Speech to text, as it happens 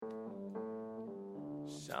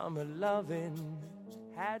Summer loving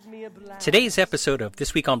had me a blast. Today's episode of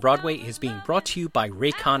This Week on Broadway is being brought to you by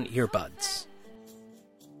Raycon Earbuds.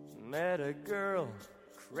 Met a girl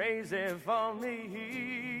crazy for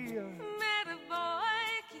me. Met a boy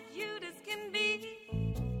cute as can be.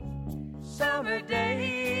 Summer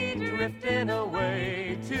day drifting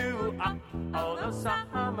away to all the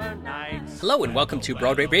summer nights. Hello and welcome to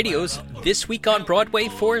Broadway Radio's This Week on Broadway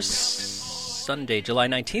for Sunday, July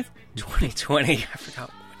 19th, 2020. I forgot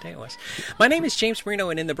what day it was. My name is James Marino,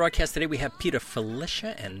 and in the broadcast today we have Peter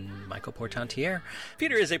Felicia and Michael Portantiere.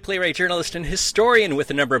 Peter is a playwright, journalist, and historian with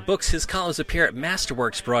a number of books. His columns appear at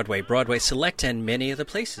Masterworks Broadway, Broadway Select, and many other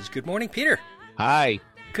places. Good morning, Peter. Hi.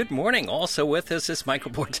 Good morning. Also with us is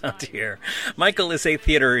Michael Portantiere. Michael is a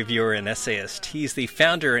theater reviewer and essayist. He's the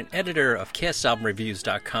founder and editor of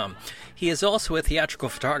CastAlbumReviews.com. He is also a theatrical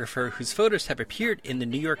photographer whose photos have appeared in the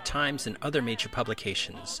New York Times and other major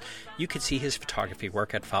publications. You can see his photography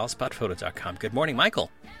work at filespotphoto.com. Good morning, Michael.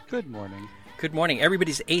 Good morning. Good morning.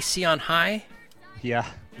 Everybody's AC on high? Yeah.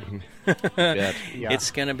 Yeah.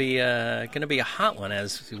 It's gonna be a hot one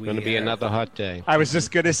as we. Going to be another hot day. I was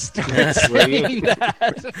just going to start saying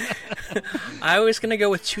that. I was gonna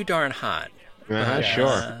go with too darn hot. Sure.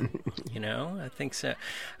 I think so.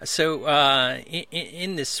 So,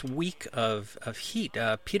 in this week of heat,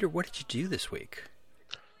 Peter, what did you do this week?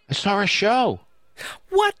 I saw a show.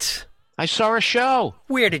 What? I saw a show.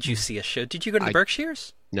 Where did you see a show? Did you go to the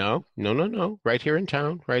Berkshires? No. Right here in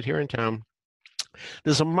town.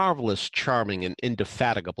 There's a marvelous, charming, and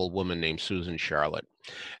indefatigable woman named Susan Charlotte.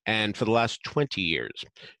 And for the last 20 years,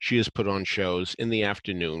 she has put on shows in the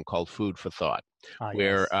afternoon called Food for Thought,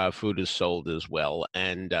 where food is sold as well.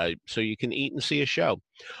 And so you can eat and see a show.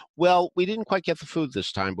 Well, we didn't quite get the food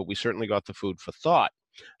this time, but we certainly got the food for thought.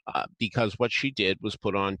 Because what she did was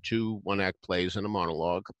put on two one-act plays and a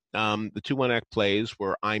monologue. The two one-act plays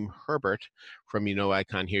were I'm Herbert from You Know I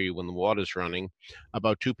Can't Hear You When the Water's Running,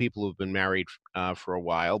 about two people who've been married for a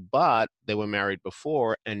while, but they were married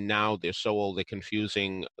before, and now they're so old they're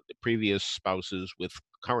confusing previous spouses with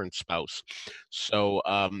current spouse. So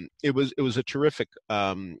it was a terrific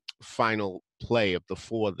final play of the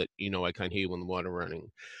four that You Know I Can't Hear You When the Water's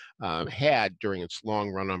Running had during its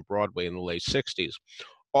long run on Broadway in the late 60s.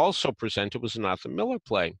 Also presented was an Arthur Miller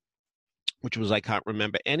play, which was I Can't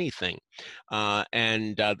Remember Anything.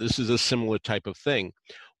 And this is a similar type of thing.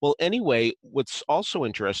 Well, anyway, what's also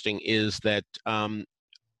interesting is that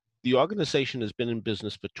the organization has been in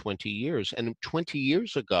business for 20 years. And 20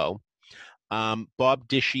 years ago, Bob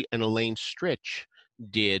Dishy and Elaine Stritch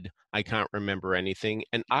did I Can't Remember Anything,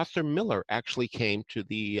 and Arthur Miller actually came to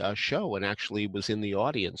the show and actually was in the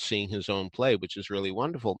audience seeing his own play, which is really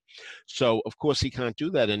wonderful. So, of course, he can't do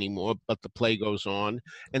that anymore, but the play goes on,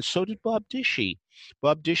 and so did Bob Dishy.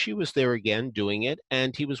 Bob Dishy was there again doing it,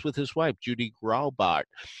 and he was with his wife, Judy Graubart.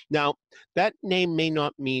 Now, that name may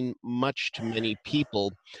not mean much to many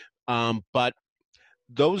people, but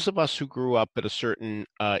those of us who grew up at a certain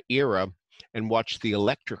era and watched the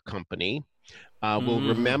Electric Company will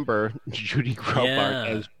remember Judy Graubart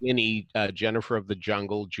as Winnie, Jennifer of the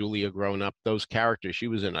Jungle, Julia Grown Up, those characters. She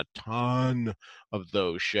was in a ton of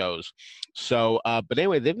those shows. So, but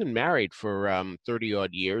anyway, they've been married for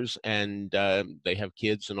 30-odd years, and they have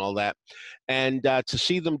kids and all that. And to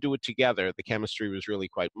see them do it together, the chemistry was really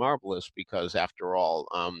quite marvelous because, after all,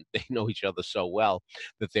 they know each other so well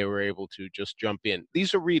that they were able to just jump in.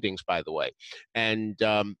 These are readings, by the way. And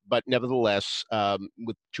but nevertheless,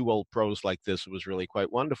 with two old pros like this, it was really quite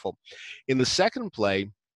wonderful. In the second play,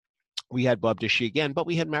 we had Bob Dishy again, but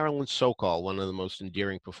we had Marilyn Sokol, one of the most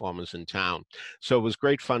endearing performers in town. So it was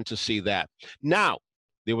great fun to see that. Now,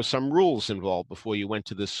 there were some rules involved before you went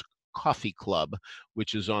to this coffee club,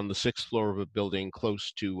 which is on the 6th floor of a building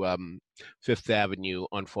close to Fifth Avenue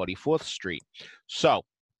on 44th Street. So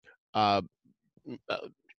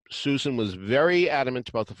Susan was very adamant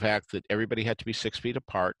about the fact that everybody had to be 6 feet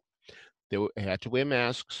apart. They had to wear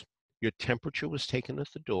masks. Your temperature was taken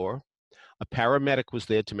at the door. A paramedic was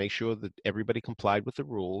there to make sure that everybody complied with the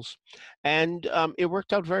rules. And it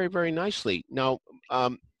worked out very, very nicely. Now,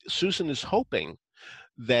 Susan is hoping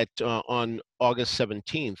that on August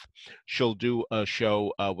 17th, she'll do a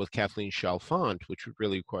show with Kathleen Chalfant, which would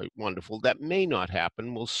really be quite wonderful. That may not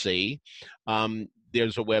happen. We'll see.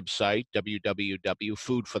 There's a website,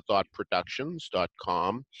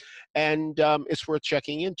 www.foodforthoughtproductions.com, and it's worth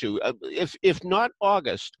checking into. If not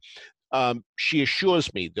August, she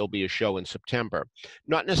assures me there'll be a show in September.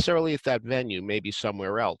 Not necessarily at that venue, maybe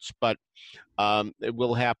somewhere else, but it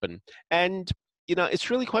will happen. And, it's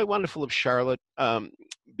really quite wonderful of Charlotte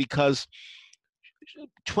because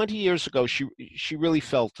 20 years ago, she really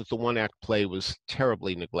felt that the one act play was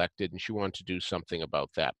terribly neglected, and she wanted to do something about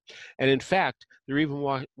that. And in fact, they're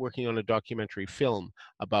even working on a documentary film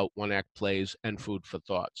about one act plays and food for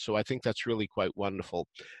thought. So I think that's really quite wonderful.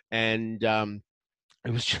 And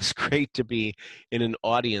it was just great to be in an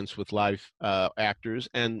audience with live actors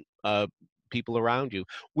and people around you.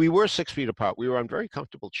 We were 6 feet apart. We were on very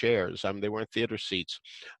comfortable chairs. They weren't theater seats,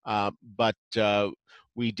 but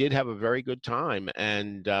we did have a very good time,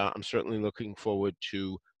 and I'm certainly looking forward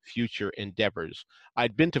to future endeavors.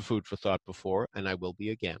 I'd been to Food for Thought before, and I will be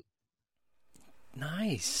again.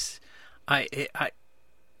 Nice. That's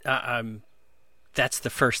the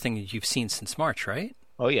first thing that you've seen since March, right?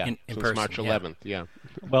 Oh, yeah, in since person, March 11th, yeah.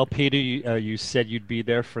 Well, Peter, you said you'd be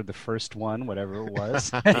there for the first one, whatever it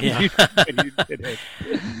was. Yeah. You did it.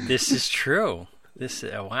 This is true.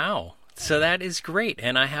 Wow. So that is great.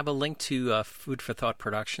 And I have a link to Food for Thought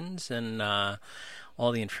Productions and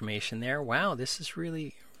all the information there. Wow, this is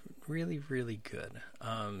really, really, really good.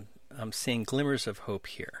 I'm seeing glimmers of hope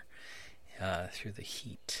here through the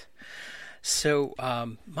heat. So,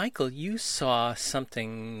 Michael, you saw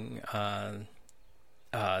something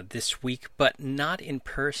this week, but not in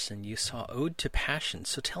person. You saw Ode to Passion.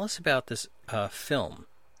 So tell us about this film.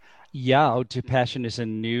 Yeah, Ode to Passion is a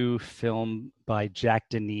new film by Jack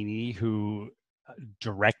Danini, who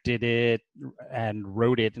directed it and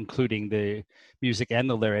wrote it, including the music and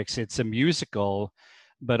the lyrics. It's a musical,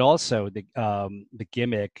 but also the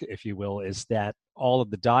gimmick, if you will, is that all of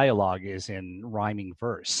the dialogue is in rhyming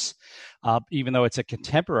verse, even though it's a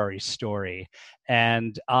contemporary story.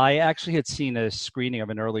 And I actually had seen a screening of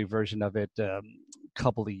an early version of it a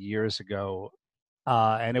couple of years ago,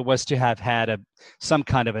 and it was to have had some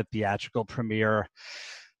kind of a theatrical premiere,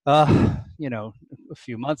 a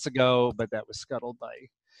few months ago, but that was scuttled by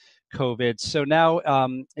COVID. So now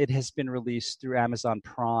it has been released through Amazon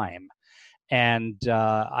Prime. And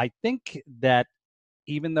I think that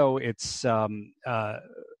even though it's an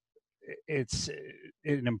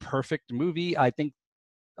imperfect movie, I think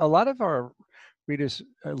a lot of our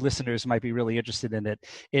listeners might be really interested in it.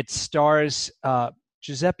 It stars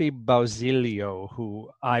Giuseppe Basilio, who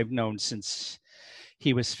I've known since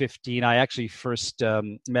he was 15. I actually first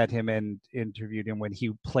met him and interviewed him when he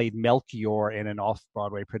played Melchior in an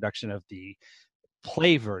off-Broadway production of the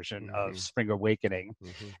play version of Spring Awakening.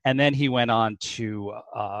 And then he went on to,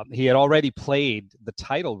 he had already played the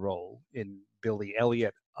title role in Billy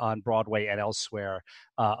Elliot on Broadway and elsewhere,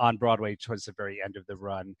 on Broadway towards the very end of the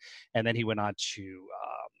run. And then he went on to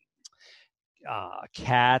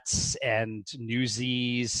Cats and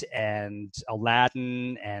Newsies and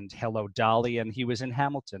Aladdin and Hello Dolly, and he was in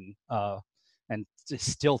Hamilton, and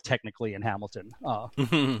still technically in Hamilton.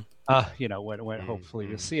 When hopefully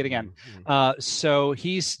we'll see it again. So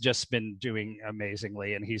he's just been doing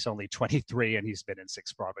amazingly, and he's only 23, and he's been in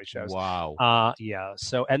 6 Broadway shows. Wow. Yeah.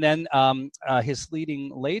 So, and then his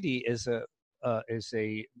leading lady is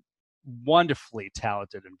a wonderfully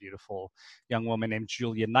talented and beautiful young woman named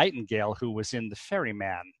Julia Nightingale, who was in The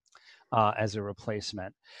Ferryman as a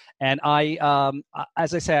replacement. And I,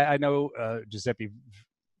 as I say, I know Giuseppe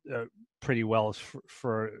pretty well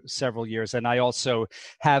for several years, and I also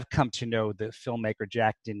have come to know the filmmaker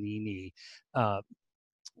Jack Danini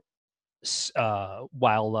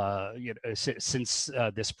while since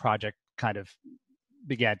this project kind of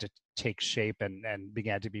began to take shape and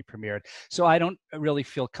began to be premiered. So I don't really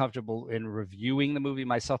feel comfortable in reviewing the movie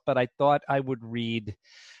myself, but I thought I would read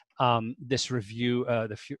this review,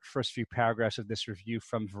 the first few paragraphs of this review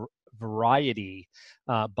from Variety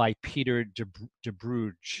by Peter de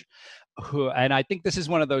Bruges, and I think this is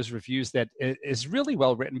one of those reviews that is really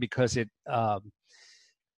well written because it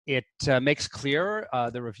makes clear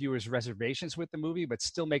the reviewer's reservations with the movie, but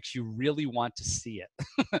still makes you really want to see it.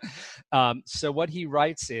 So what he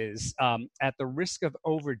writes is, at the risk of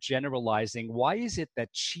overgeneralizing, why is it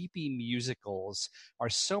that cheapy musicals are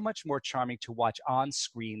so much more charming to watch on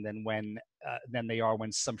screen than they are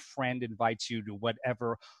when some friend invites you to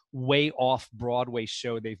whatever way off Broadway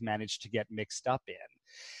show they've managed to get mixed up in?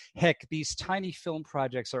 Heck, these tiny film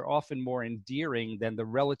projects are often more endearing than the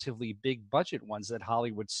relatively big budget ones that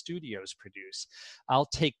Hollywood studios produce. I'll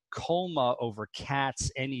take Colma over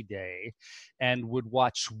Cats any day and would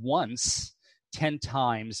watch once 10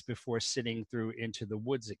 times before sitting through Into the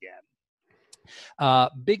Woods again.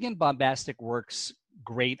 Big and bombastic works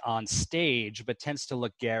great on stage, but tends to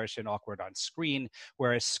look garish and awkward on screen,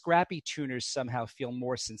 whereas scrappy tuners somehow feel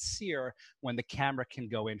more sincere when the camera can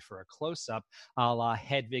go in for a close-up, a la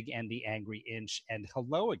Hedwig and the Angry Inch and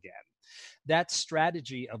Hello Again. That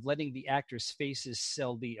strategy of letting the actors' faces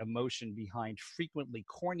sell the emotion behind frequently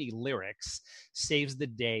corny lyrics saves the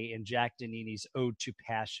day in Jack Danini's Ode to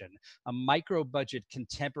Passion, a micro-budget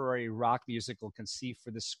contemporary rock musical conceived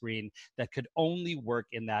for the screen that could only work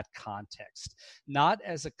in that context. Not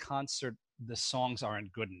as a concert, the songs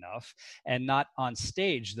aren't good enough, and not on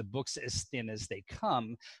stage, the book's as thin as they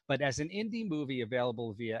come, but as an indie movie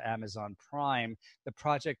available via Amazon Prime, the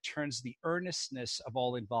project turns the earnestness of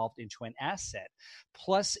all involved into an asset.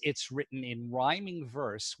 Plus, it's written in rhyming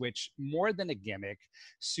verse, which, more than a gimmick,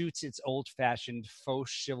 suits its old-fashioned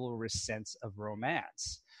faux chivalrous sense of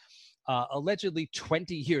romance. Allegedly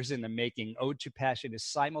 20 years in the making, Ode to Passion is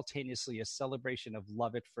simultaneously a celebration of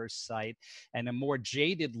love at first sight and a more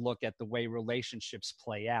jaded look at the way relationships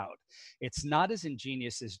play out. It's not as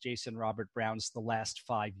ingenious as Jason Robert Brown's The Last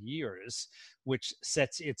 5 Years, which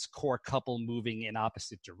sets its core couple moving in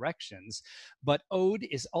opposite directions, but Ode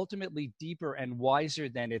is ultimately deeper and wiser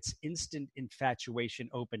than its instant infatuation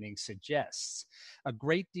opening suggests. A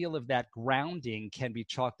great deal of that grounding can be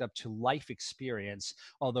chalked up to life experience,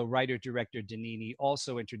 although writer-director Danini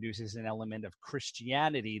also introduces an element of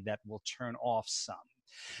Christianity that will turn off some.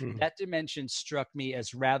 That dimension struck me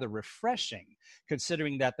as rather refreshing,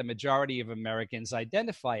 considering that the majority of Americans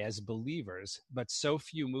identify as believers, but so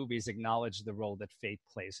few movies acknowledge the role that faith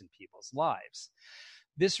plays in people's lives.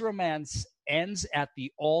 This romance ends at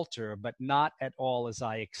the altar, but not at all as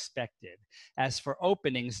I expected. As for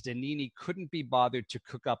openings, Danini couldn't be bothered to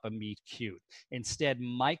cook up a meet cute. Instead,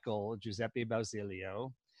 Michael, Giuseppe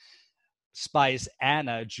Basilio, spies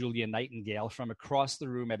Anna, Julia Nightingale, from across the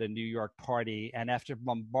room at a New York party, and after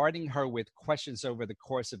bombarding her with questions over the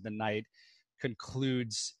course of the night,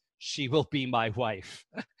 concludes, "She will be my wife."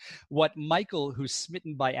 What Michael, who's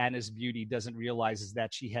smitten by Anna's beauty, doesn't realize is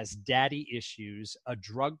that she has daddy issues, a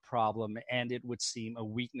drug problem, and it would seem a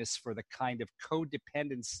weakness for the kind of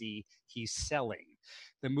codependency he's selling.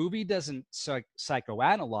 The movie doesn't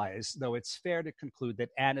psychoanalyze, though it's fair to conclude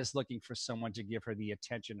that Anna's looking for someone to give her the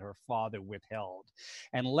attention her father withheld.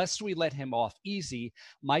 And lest we let him off easy,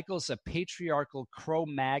 Michael's a patriarchal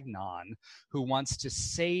Cro-Magnon who wants to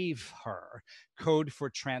save her, code for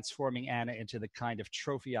transforming Anna into the kind of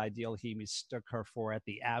trophy ideal he mistook her for at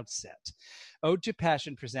the outset. Ode to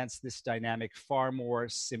Passion presents this dynamic far more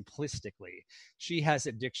simplistically. She has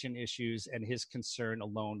addiction issues, and his concern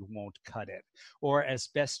alone won't cut it. Or as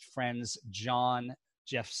best friends John,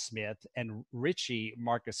 Jeff Smith, and Richie,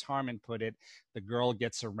 Marcus Harmon, put it, the girl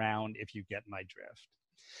gets around if you get my drift.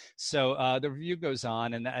 So the review goes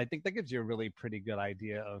on, and I think that gives you a really pretty good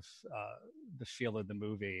idea of the feel of the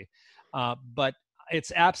movie. But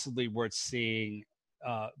it's absolutely worth seeing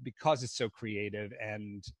because it's so creative,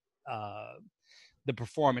 and the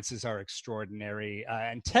performances are extraordinary.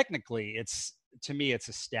 And technically, to me, it's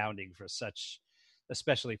astounding for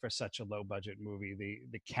especially for such a low budget movie.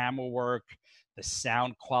 The camera work, the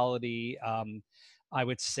sound quality. I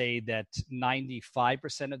would say that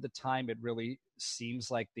 95% of the time, it really seems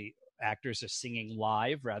like the actors are singing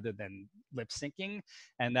live rather than lip syncing,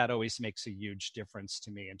 and that always makes a huge difference to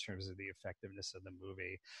me in terms of the effectiveness of the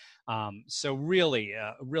movie. So really,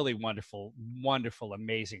 really wonderful,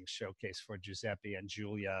 amazing showcase for Giuseppe and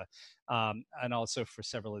Julia, and also for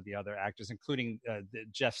several of the other actors, including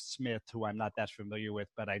Jeff Smith, who I'm not that familiar with,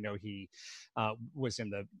 but I know he was in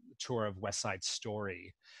the tour of West Side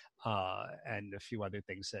Story. And a few other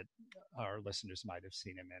things that our listeners might have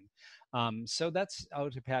seen him in. So that's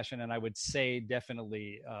Ode to Passion, and I would say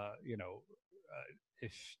definitely,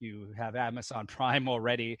 if you have Amazon Prime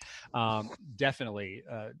already, definitely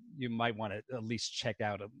you might want to at least check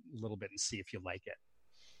out a little bit and see if you like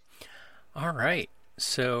it. All right.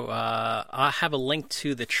 So I'll have a link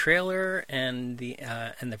to the trailer and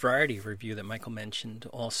the variety review that Michael mentioned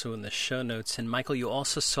also in the show notes. And Michael, you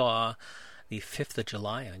also saw the 5th of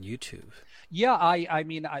July on YouTube. Yeah, I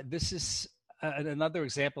mean, this is another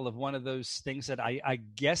example of one of those things that I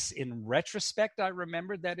guess in retrospect, I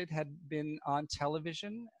remembered that it had been on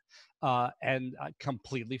television and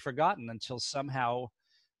completely forgotten until somehow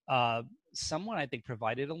someone, I think,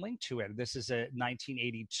 provided a link to it. This is a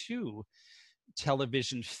 1982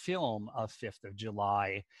 television film of 5th of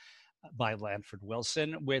July by Lanford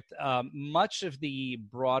Wilson, with much of the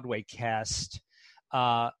Broadway cast,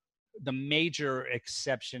 the major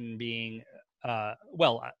exception being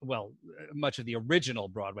much of the original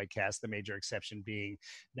Broadway cast, the major exception being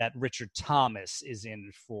that Richard Thomas is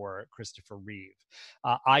in for Christopher Reeve.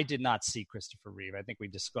 I did not see Christopher Reeve. I think we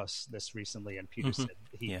discussed this recently, and Peter said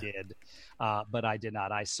he did, but I did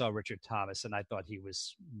not. I saw Richard Thomas, and I thought he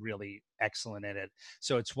was really excellent in it.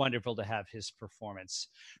 So it's wonderful to have his performance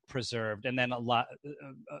preserved. And then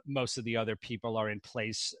most of the other people are in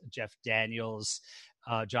place: Jeff Daniels,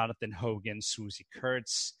 Jonathan Hogan, Susie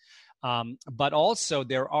Kurtz. But also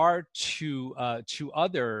there are two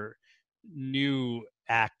other new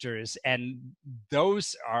actors, and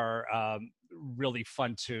those are really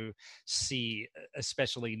fun to see,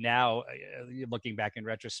 especially now, looking back in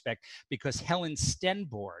retrospect, because Helen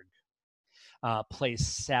Stenborg plays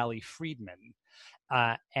Sally Friedman,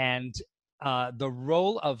 and the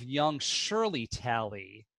role of young Shirley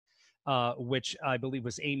Talley, which I believe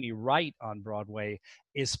was Amy Wright on Broadway,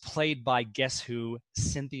 is played by, guess who?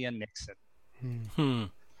 Cynthia Nixon.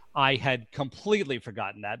 I had completely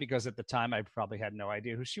forgotten that, because at the time I probably had no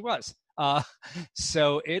idea who she was.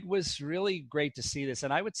 So it was really great to see this,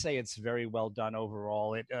 and I would say it's very well done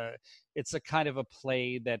overall. It's a kind of a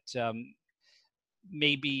play that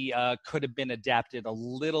maybe could have been adapted a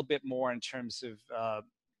little bit more in terms of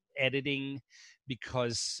editing,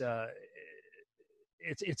 because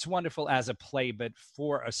it's wonderful as a play, but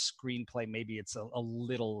for a screenplay, maybe it's a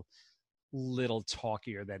little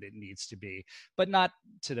talkier than it needs to be, but not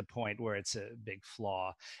to the point where it's a big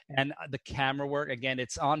flaw. And the camera work, again,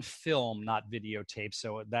 it's on film, not videotape,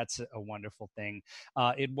 so that's a wonderful thing.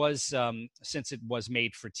 It was, since it was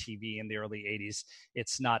made for TV in the early 80s,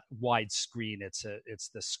 it's not widescreen, it's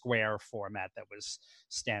the square format that was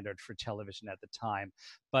standard for television at the time.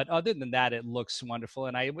 But other than that, it looks wonderful.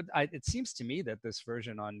 And it seems to me that this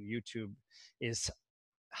version on YouTube is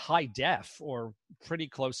high def or pretty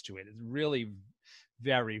close to it. It's really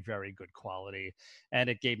very, very good quality, and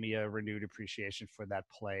it gave me a renewed appreciation for that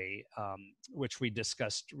play, which we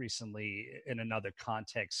discussed recently in another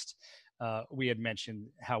context. We had mentioned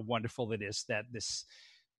how wonderful it is that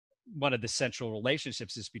one of the central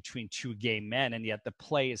relationships is between two gay men, and yet the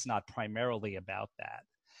play is not primarily about that.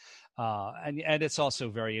 And it's also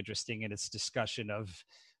very interesting in its discussion of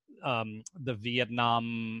the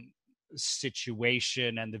Vietnam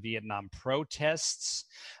situation and the Vietnam protests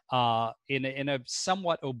in a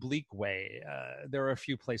somewhat oblique way. There are a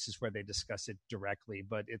few places where they discuss it directly,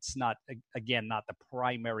 but it's not, again, not the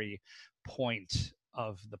primary point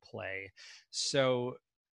of the play. So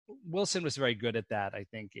Wilson was very good at that, I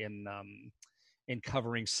think, in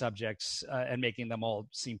covering subjects and making them all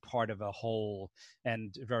seem part of a whole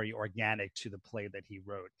and very organic to the play that he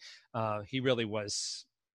wrote. He really was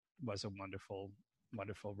a wonderful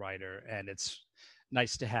writer, and it's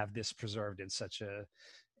nice to have this preserved in such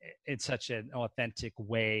an authentic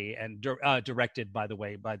way, and directed, by the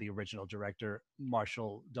way, by the original director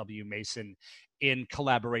Marshall W. Mason in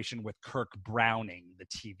collaboration with Kirk Browning, the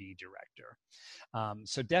TV director.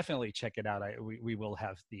 So definitely check it out. We will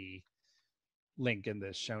have the link in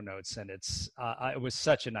the show notes, and it was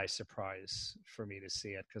such a nice surprise for me to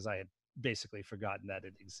see it, because I had basically forgotten that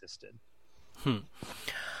it existed.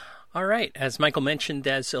 All right. As Michael mentioned,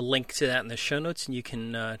 there's a link to that in the show notes, and you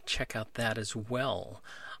can check out that as well.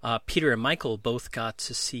 Peter and Michael both got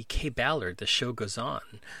to see Kay Ballard, The Show Goes On.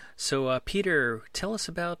 So, Peter, tell us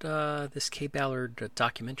about this Kay Ballard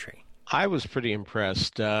documentary. I was pretty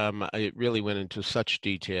impressed. It really went into such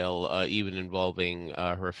detail, even involving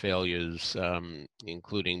her failures,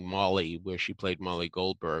 including Molly, where she played Molly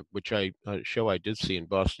Goldberg, which show I did see in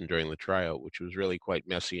Boston during the tryout, which was really quite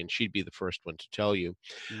messy. And she'd be the first one to tell you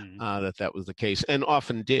that was the case, and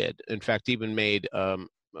often did. In fact, even made a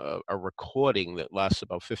recording that lasts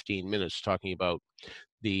about 15 minutes talking about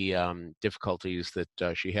the difficulties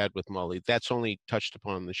that she had with Molly. That's only touched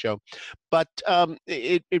upon in the show. But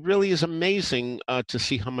it really is amazing to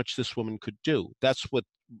see how much this woman could do. That's what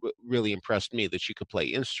really impressed me, that she could play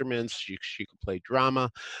instruments, she could play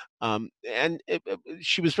drama. And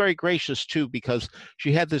she was very gracious, too, because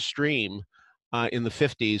she had this dream in the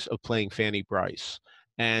 50s of playing Fanny Brice.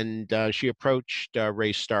 And she approached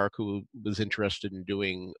Ray Stark, who was interested in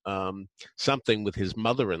doing something with his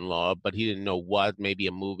mother-in-law, but he didn't know what, maybe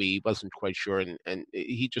a movie. He wasn't quite sure, and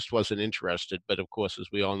he just wasn't interested. But, of course, as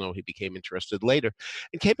we all know, he became interested later.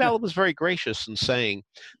 And Kay Ballard was very gracious in saying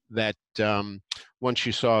that once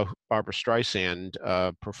she saw Barbra Streisand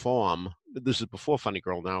perform this is before Funny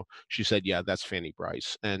Girl now, she said, yeah, that's Fanny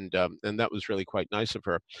Bryce. And that was really quite nice of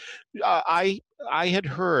her. I had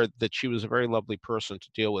heard that she was a very lovely person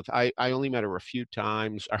to deal with. I only met her a few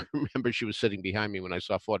times. I remember she was sitting behind me when I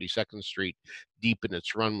saw 42nd Street deep in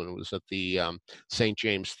its run when it was at the St.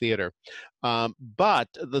 James Theater. But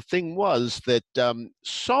the thing was that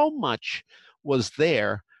so much was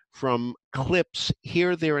there from clips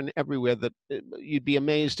here, there, and everywhere that you'd be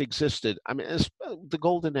amazed existed. I mean, the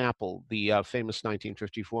Golden Apple, the famous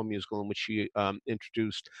 1954 musical in which she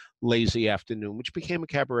introduced Lazy Afternoon, which became a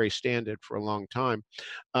cabaret standard for a long time.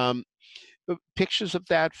 Um, Pictures of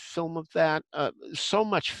that, film of that, so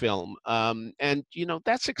much film. And,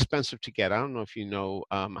 that's expensive to get. I don't know if you know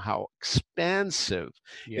how expensive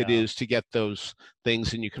it Yeah. is to get those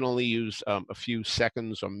things, and you can only use a few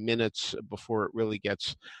seconds or minutes before it really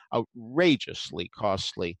gets outrageously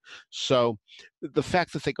costly. So the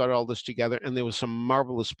fact that they got all this together, and there was some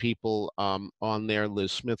marvelous people on there.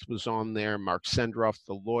 Liz Smith was on there. Mark Sendroff,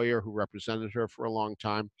 the lawyer who represented her for a long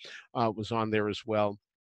time, was on there as well.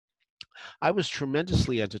 I was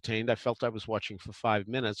tremendously entertained. I felt I was watching for 5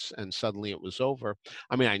 minutes, and suddenly it was over.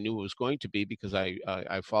 I mean, I knew it was going to be because I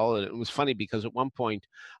followed it. It was funny because at one point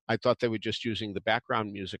I thought they were just using the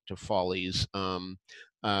background music to Follies,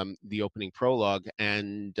 the opening prologue,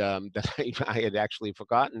 and that I had actually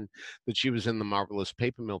forgotten that she was in the marvelous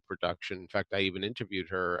Paper Mill production. In fact, I even interviewed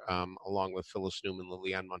her along with Phyllis Newman,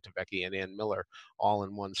 Liliane Montevecchi, and Ann Miller, all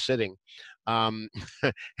in one sitting. Um,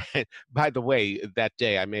 by the way, that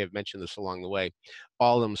day, I may have mentioned this along the way,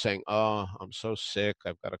 all of them saying, "Oh, I'm so sick.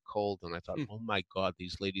 I've got a cold." And I thought, "Oh my God,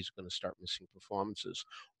 these ladies are going to start missing performances."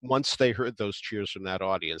 Once they heard those cheers from that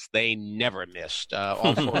audience, they never missed.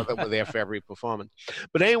 All four of them were there for every performance.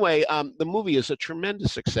 But anyway, the movie is a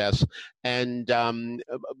tremendous success. And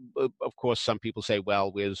of course, some people say,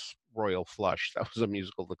 well, where's Royal Flush? That was a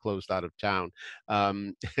musical that closed out of town.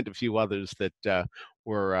 And a few others that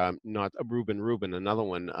were not Reuben, another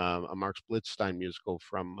one, a Marx Blitzstein musical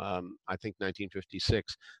from, I think,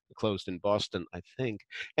 1956, closed in Boston, I think.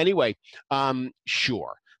 Anyway,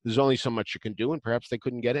 sure. There's only so much you can do, and perhaps they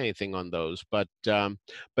couldn't get anything on those. But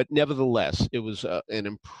nevertheless, it was an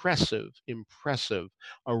impressive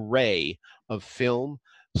array of film,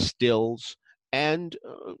 stills, and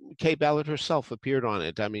Kay Ballard herself appeared on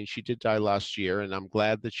it. I mean, she did die last year, and I'm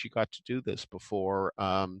glad that she got to do this before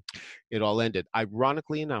it all ended.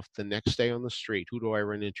 Ironically enough, the next day on the street, who do I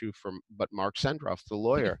run into but Mark Sendroff, the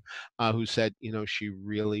lawyer, who said, she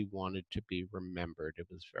really wanted to be remembered. It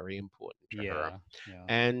was very important to her,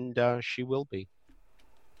 and she will be.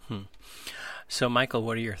 So, Michael,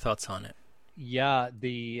 what are your thoughts on it? Yeah,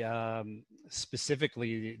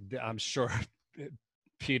 specifically, I'm sure.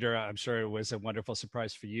 Peter, I'm sure it was a wonderful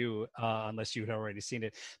surprise for you, unless you had already seen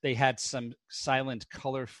it. They had some silent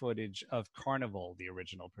color footage of Carnival, the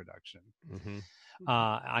original production. Mm-hmm.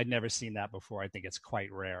 I'd never seen that before. I think it's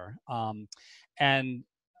quite rare. And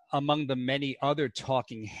among the many other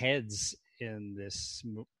talking heads in this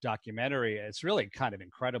documentary, it's really kind of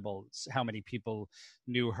incredible how many people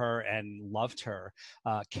knew her and loved her.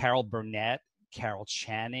 Carol Burnett, Carol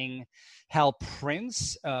Channing, Hal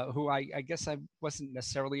Prince, who I guess I wasn't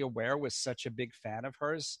necessarily aware was such a big fan of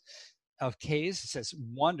hers, of Kay's, says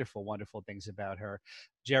wonderful, wonderful things about her.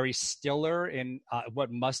 Jerry Stiller in what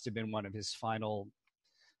must have been one of his final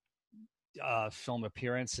film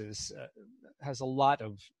appearances has a lot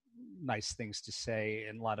of nice things to say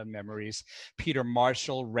and a lot of memories. Peter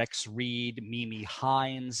Marshall, Rex Reed, Mimi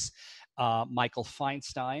Hines, Michael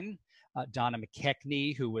Feinstein, Donna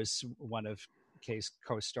McKechnie, who was one of Kay's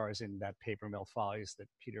co-stars in that Paper Mill Follies that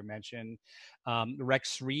Peter mentioned,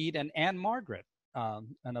 Rex Reed, and Anne Margaret,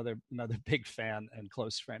 another big fan and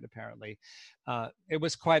close friend apparently. It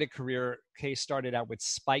was quite a career. Kay started out with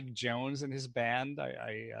Spike Jones and his band.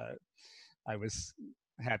 I was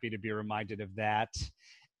happy to be reminded of that,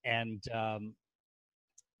 and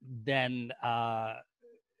then her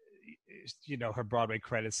Broadway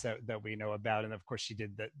credits that we know about, and of course she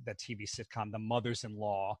did the TV sitcom The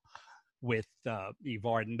Mothers-in-Law with Eve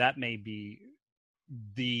Arden. That may be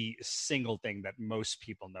the single thing that most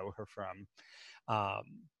people know her from.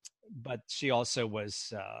 But she also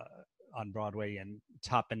was on Broadway in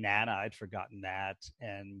Top Banana. I'd forgotten that.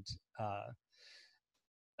 And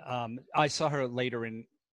I saw her later in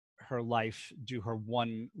her life do her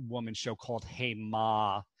one-woman show called Hey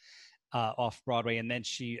Ma off Broadway. And then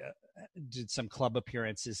she did some club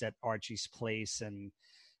appearances at Archie's Place and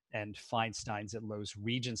Feinstein's at Lowe's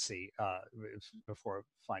Regency before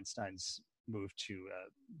Feinstein's moved to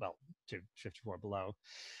to 54 Below.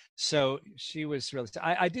 So she was really.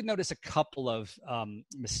 I did notice a couple of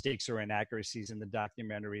mistakes or inaccuracies in the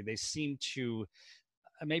documentary. They seemed to.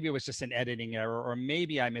 Maybe it was just an editing error, or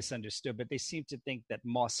maybe I misunderstood, but they seemed to think that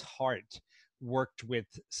Moss Hart worked with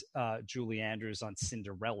Julie Andrews on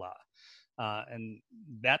Cinderella. And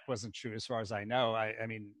that wasn't true as far as I know. I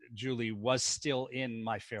mean, Julie was still in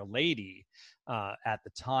My Fair Lady at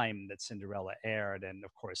the time that Cinderella aired. And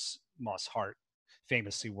of course, Moss Hart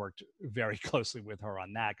famously worked very closely with her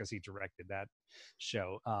on that because he directed that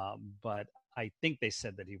show. But I think they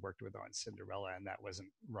said that he worked with her on Cinderella, and that wasn't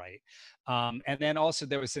right. And then also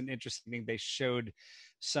there was an interesting thing. They showed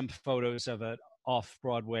some photos of an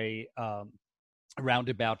off-Broadway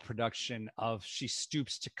roundabout production of She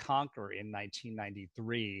Stoops to Conquer in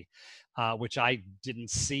 1993, which I didn't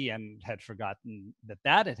see and had forgotten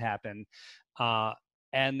that had happened.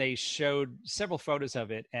 And they showed several photos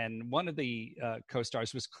of it. And one of the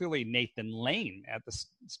co-stars was clearly Nathan Lane at the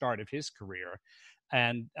start of his career.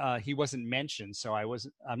 And he wasn't mentioned, so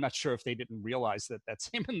I'm not sure if they didn't realize that that's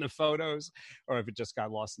him in the photos, or if it just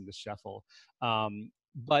got lost in the shuffle.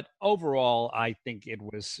 But overall, I think it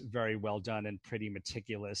was very well done and pretty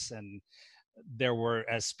meticulous. And there were,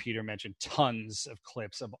 as Peter mentioned, tons of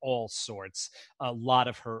clips of all sorts. A lot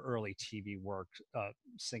of her early TV work,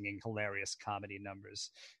 singing hilarious comedy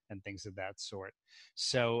numbers and things of that sort.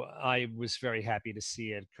 So I was very happy to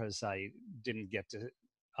see it because I didn't get to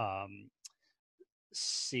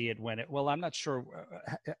see it when I'm not sure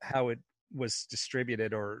how it was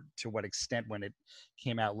distributed or to what extent when it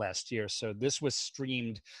came out last year. So this was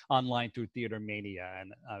streamed online through Theater Mania,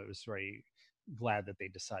 and I was very glad that they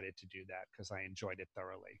decided to do that because I enjoyed it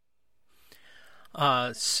thoroughly.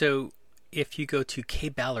 So if you go to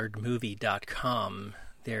kballardmovie.com,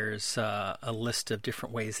 there's a list of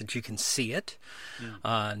different ways that you can see it.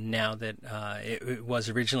 Now that it was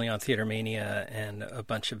originally on Theater Mania and a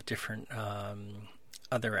bunch of different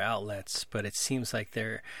other outlets, but it seems like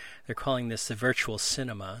they're calling this the virtual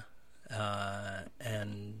cinema,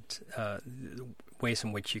 and ways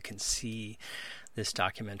in which you can see this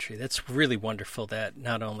documentary. That's really wonderful that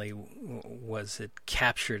not only was it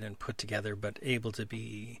captured and put together, but able to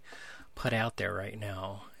be put out there right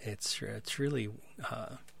now. It's really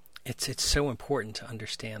it's so important to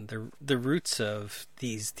understand the roots of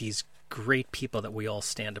these great people that we all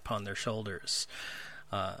stand upon their shoulders.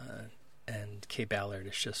 And Kay Ballard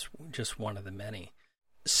is just one of the many.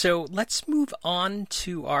 So let's move on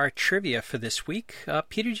to our trivia for this week.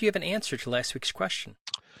 Peter, do you have an answer to last week's question?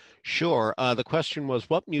 Sure. The question was,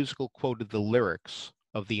 what musical quoted the lyrics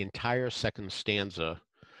of the entire second stanza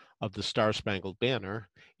of the Star-Spangled Banner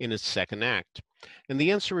in its second act? And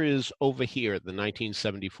the answer is Over Here, the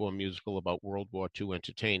 1974 musical about World War II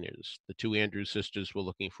entertainers. The two Andrews sisters were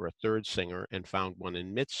looking for a third singer and found one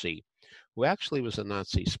in Mitzi, who actually was a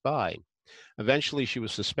Nazi spy. Eventually, she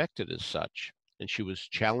was suspected as such, and she was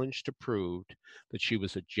challenged to prove that she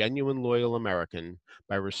was a genuine loyal American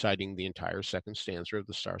by reciting the entire second stanza of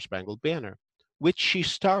the Star-Spangled Banner, which she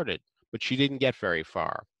started, but she didn't get very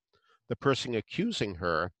far. The person accusing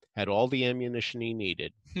her had all the ammunition he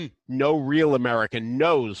needed. No real American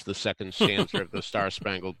knows the second stanza of the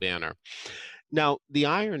Star-Spangled Banner. Now, the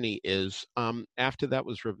irony is, after that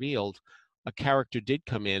was revealed, a character did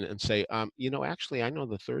come in and say, actually, I know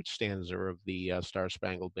the third stanza of the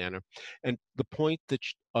Star-Spangled Banner. And the point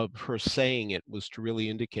of her saying it was to really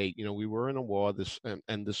indicate, we were in a war,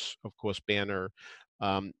 and this, of course, banner,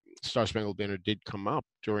 Star-Spangled Banner did come up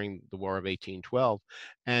during the War of 1812.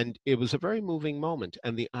 And it was a very moving moment.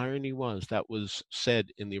 And the irony was that was said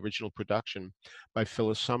in the original production by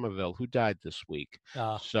Phyllis Somerville, who died this week.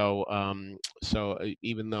 So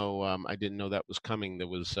even though I didn't know that was coming, there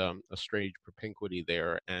was a strange propinquity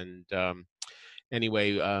there. And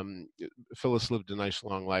anyway, Phyllis lived a nice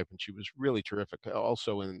long life, and she was really terrific.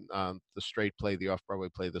 Also in the straight play, the off-Broadway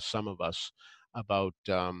play, The Sum of Us, about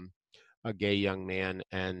a gay young man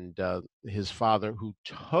and his father, who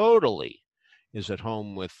totally is at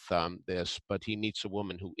home with this, but he meets a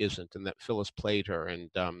woman who isn't, and that Phyllis played her,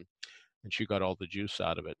 and she got all the juice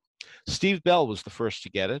out of it. Steve Bell was the first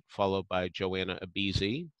to get it, followed by Joanna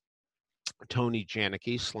Abizzi, Tony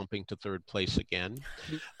Janicki slumping to third place again,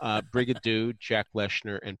 Brigadoon, Jack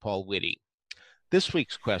Leshner, and Paul Whitty. This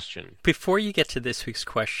week's question. Before you get to this week's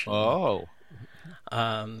question,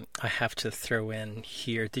 I have to throw in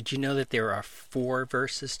here. Did you know that there are 4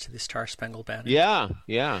 verses to the Star-Spangled Banner? Yeah.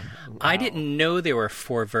 Wow. I didn't know there were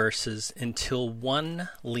 4 verses until one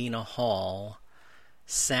Lena Hall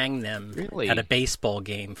sang them at a baseball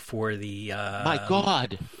game for the my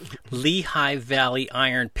God, Lehigh Valley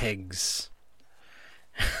Iron Pigs.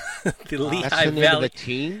 The Lehigh That's the name Valley. of the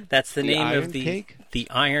team? That's the name Iron of Pig? the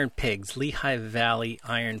Iron Pigs, Lehigh Valley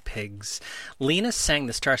Iron Pigs. Lena sang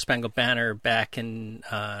the Star Spangled Banner back in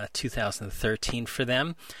 2013 for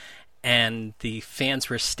them, and the fans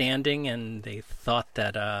were standing, and they thought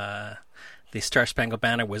that the Star Spangled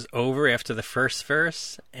Banner was over after the first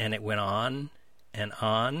verse, and it went on and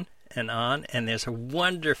on and on. And there's a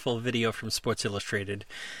wonderful video from Sports Illustrated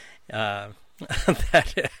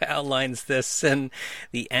that outlines this, and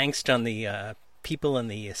the angst on the people in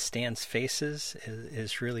the stands' faces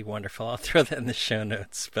is really wonderful. I'll throw that in the show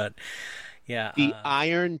notes. But yeah, The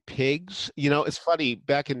Iron Pigs. It's funny.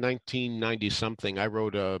 Back in 1990 something, I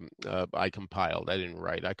wrote I didn't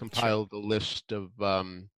write. I compiled a list of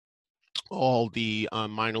all the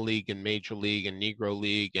minor league and major league and Negro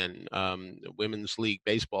League and women's league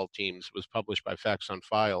baseball teams. Was published by Facts on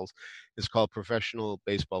Files. It's called Professional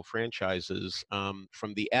Baseball Franchises,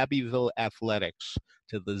 from the Abbeville Athletics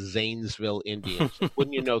to the Zanesville Indians.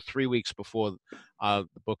 Wouldn't you know, 3 weeks before the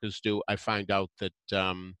book is due, I find out that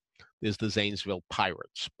there's the Zanesville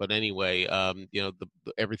Pirates. But anyway,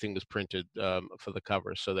 everything was printed for the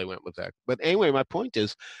cover, so they went with that. But anyway, my point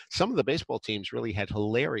is, some of the baseball teams really had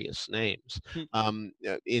hilarious names.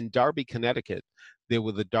 In Darby, Connecticut, there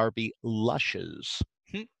were the Darby Lushes.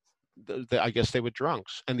 I guess they were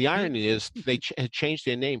drunks. And the irony is they had changed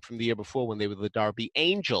their name from the year before when they were the Derby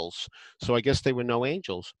Angels. So I guess they were no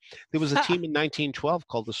angels. There was a team in 1912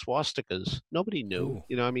 called the Swastikas. Nobody knew.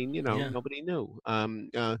 Yeah. Nobody knew.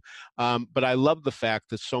 But I love the fact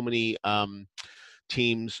that so many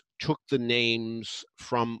teams took the names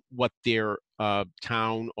from what their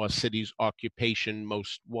town or city's occupation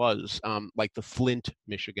most was, like the Flint,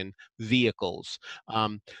 Michigan vehicles.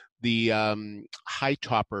 The High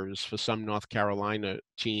Toppers for some North Carolina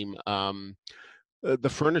team. The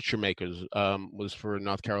Furniture Makers was for a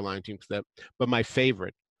North Carolina team for that. But my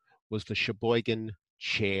favorite was the Sheboygan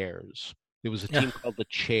Chairs. There was a team called the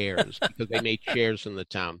Chairs because they made chairs in the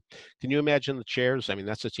town. Can you imagine the Chairs? I mean,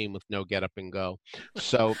 that's a team with no get up and go.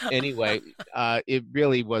 So anyway, it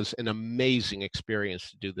really was an amazing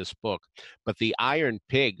experience to do this book. But the Iron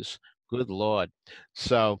Pigs, good Lord.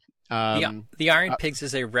 So the Iron Pigs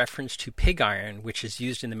is a reference to pig iron, which is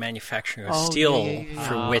used in the manufacturing of steel,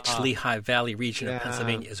 for which Lehigh Valley region of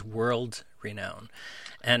Pennsylvania is world renowned.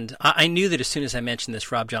 And I knew that as soon as I mentioned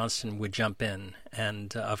this, Rob Johnston would jump in,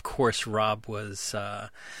 and of course, Rob was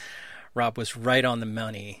right on the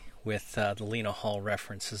money with the Lena Hall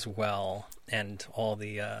reference as well, and all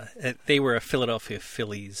the they were a Philadelphia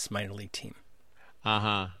Phillies minor league team.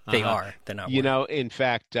 They are. They're not. In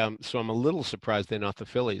fact, so I'm a little surprised they're not the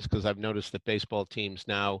Phillies, because I've noticed that baseball teams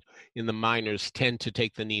now in the minors tend to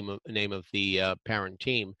take the name of the parent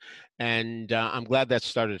team. And I'm glad that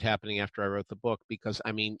started happening after I wrote the book, because,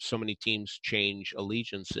 I mean, so many teams change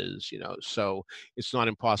allegiances, so it's not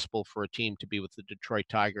impossible for a team to be with the Detroit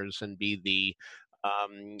Tigers and be the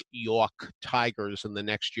York Tigers, and the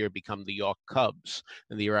next year become the York Cubs,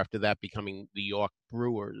 and the year after that becoming the York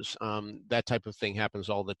Brewers. That type of thing happens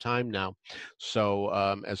all the time now. So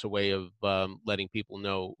as a way of letting people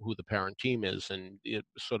know who the parent team is, and it's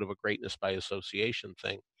sort of a greatness by association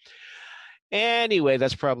thing. Anyway,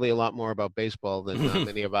 that's probably a lot more about baseball than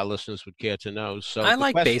many of our listeners would care to know. So I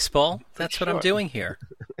like baseball. That's what I'm doing here.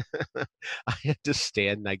 I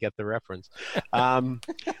understand, and I get the reference.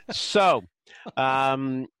 So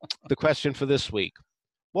the question for this week: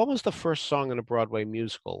 what was the first song in a Broadway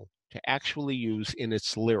musical to actually use in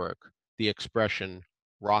its lyric the expression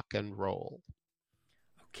rock and roll?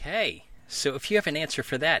 Okay. So if you have an answer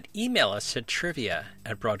for that, email us at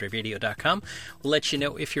trivia@broadwayradio.com. We'll let you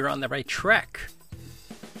know if you're on the right track.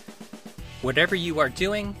 Whatever you are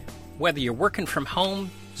doing, whether you're working from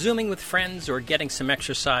home, Zooming with friends, or getting some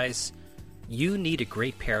exercise, you need a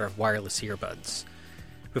great pair of wireless earbuds.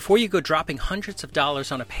 Before you go dropping hundreds of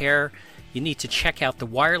dollars on a pair, you need to check out the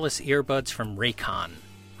wireless earbuds from Raycon.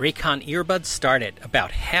 Raycon earbuds start at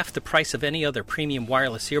about half the price of any other premium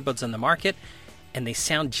wireless earbuds on the market, and they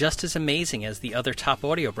sound just as amazing as the other top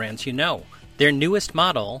audio brands you know. Their newest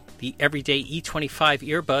model, the Everyday E25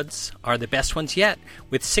 earbuds, are the best ones yet,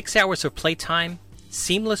 with 6 hours of playtime,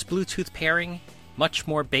 seamless Bluetooth pairing, much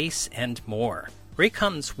more bass, and more.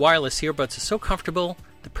 Raycon's wireless earbuds are so comfortable,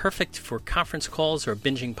 they're perfect for conference calls or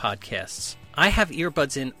binging podcasts. I have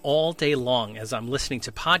earbuds in all day long as I'm listening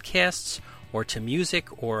to podcasts or to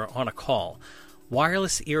music or on a call.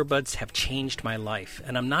 Wireless earbuds have changed my life,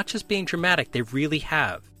 and I'm not just being dramatic, they really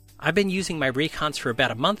have. I've been using my Raycons for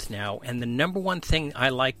about a month now, and the number one thing I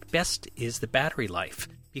like best is the battery life.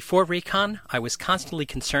 Before Raycon, I was constantly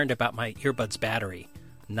concerned about my earbuds' battery.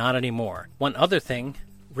 Not anymore. One other thing,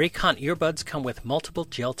 Raycon earbuds come with multiple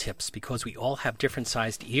gel tips because we all have different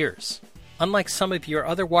sized ears. Unlike some of your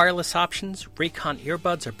other wireless options, Raycon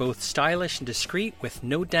earbuds are both stylish and discreet with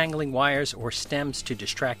no dangling wires or stems to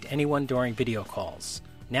distract anyone during video calls.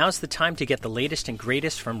 Now's the time to get the latest and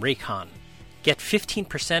greatest from Raycon. Get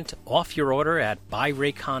 15% off your order at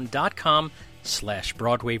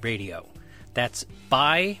buyraycon.com/Broadway Radio. That's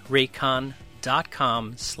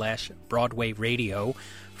buyraycon.com/Broadway Radio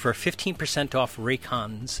for 15% off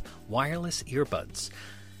Raycon's wireless earbuds.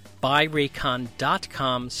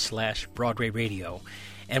 buyraycon.com/Broadway Radio.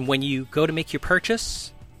 And when you go to make your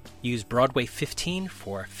purchase, use Broadway 15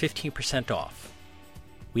 for 15% off.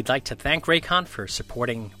 We'd like to thank Raycon for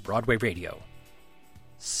supporting Broadway Radio.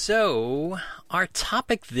 So, our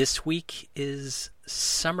topic this week is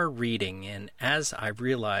summer reading, and as I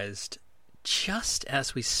realized just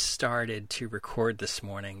as we started to record this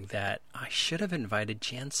morning that I should have invited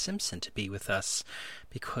Jan Simpson to be with us,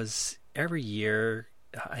 because every year,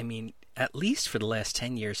 at least for the last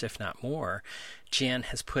 10 years, if not more, Jan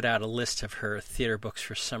has put out a list of her theater books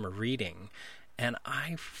for summer reading, and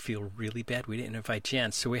I feel really bad we didn't invite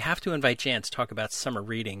Jan. So we have to invite Jan to talk about summer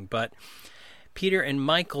reading, but Peter and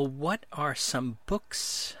Michael, what are some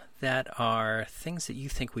books that are things that you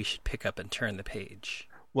think we should pick up and turn the page?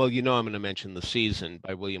 Well, I'm going to mention The Season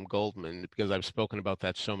by William Goldman because I've spoken about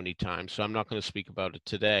that so many times, so I'm not going to speak about it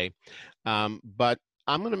today. But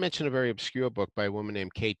I'm going to mention a very obscure book by a woman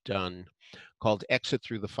named Kate Dunn called Exit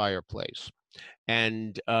Through the Fireplace.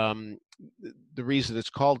 And the reason it's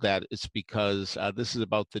called that is because this is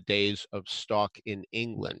about the days of stock in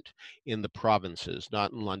England, in the provinces,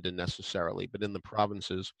 not in London necessarily, but in the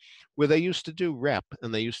provinces, where they used to do rep,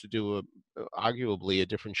 and they used to do arguably a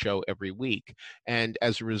different show every week. And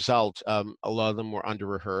as a result, a lot of them were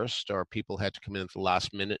under-rehearsed, or people had to come in at the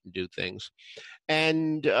last minute and do things.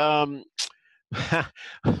 And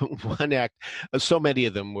one act, so many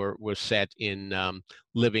of them were set in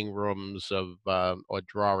living rooms of or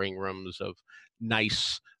drawing rooms of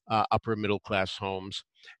nice upper middle class homes.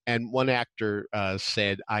 And one actor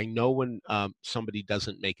said, I know when somebody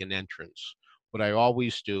doesn't make an entrance, what I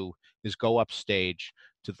always do is go upstage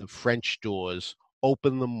to the French doors,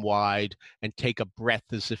 open them wide, and take a breath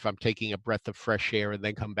as if I'm taking a breath of fresh air, and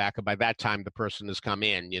then come back. And by that time, the person has come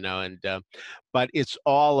in, but it's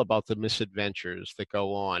all about the misadventures that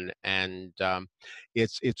go on. And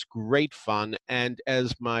it's great fun. And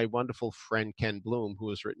as my wonderful friend Ken Bloom, who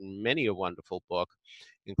has written many a wonderful book,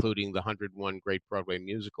 including the 101 Great Broadway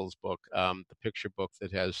Musicals book, the picture book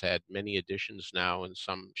that has had many editions now, and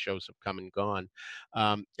some shows have come and gone.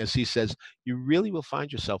 As he says, you really will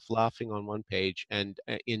find yourself laughing on one page and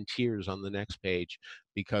in tears on the next page,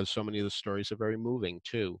 because so many of the stories are very moving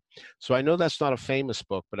too. So I know that's not a famous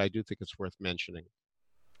book, but I do think it's worth mentioning.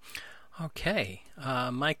 Okay.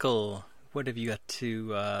 Michael, what have you got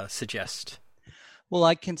to suggest? Well,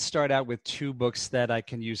 I can start out with two books that I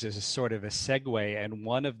can use as a sort of a segue, and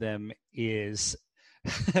one of them is,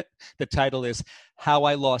 the title is How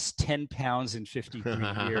I Lost 10 Pounds in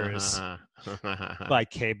 53 Years by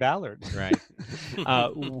Kay Ballard, Right.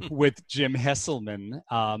 with Jim Hesselman,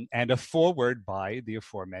 and a foreword by the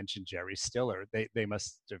aforementioned Jerry Stiller. They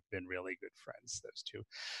must have been really good friends, those two.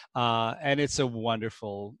 And it's a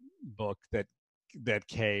wonderful book that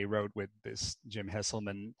Kay wrote with this Jim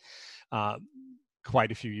Hesselman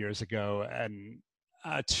quite a few years ago, and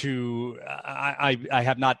I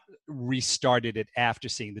have not restarted it after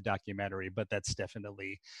seeing the documentary, but that's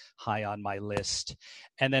definitely high on my list.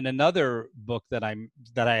 And then another book that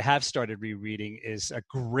I have started rereading is a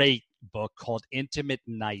great book called Intimate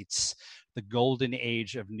Nights: The Golden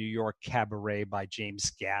Age of New York Cabaret by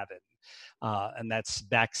James Gavin, and that's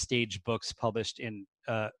Backstage Books, published in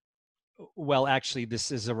well, actually,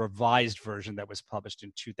 this is a revised version that was published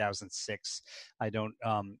in 2006. I don't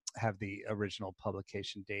have the original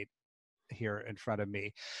publication date here in front of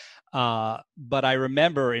me. But I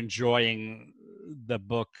remember enjoying the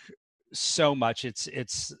book so much.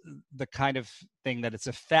 It's the kind of thing that it's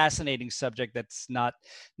a fascinating subject that's not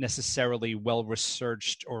necessarily well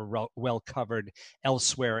researched or well covered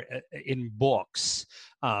elsewhere in books.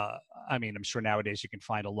 I'm sure nowadays you can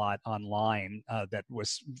find a lot online that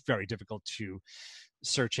was very difficult to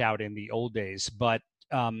search out in the old days, but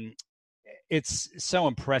it's so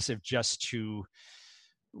impressive just to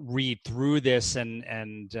read through this and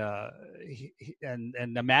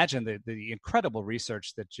imagine the incredible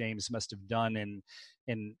research that James must have done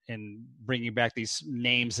in bringing back these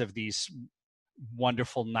names of these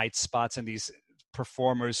wonderful night spots and these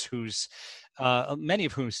performers whose many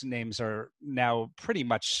of whose names are now pretty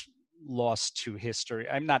much lost to history.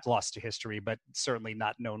 I'm not lost to history, but certainly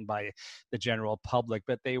not known by the general public.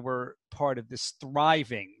 But they were part of this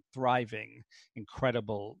thriving,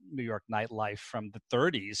 incredible New York nightlife from the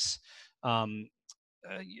 30s.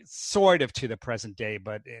 Sort of to the present day,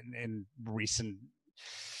 but in recent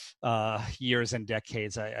years and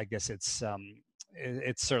decades, I guess it's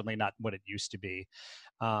certainly not what it used to be.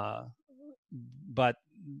 But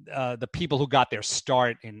the people who got their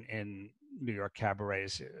start in New York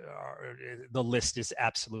cabarets, the list is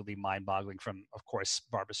absolutely mind-boggling. From, of course,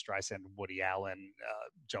 Barbra Streisand, Woody Allen,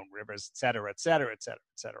 Joan Rivers, et cetera, et cetera, et cetera,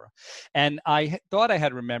 et cetera. And I thought I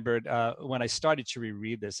had remembered when I started to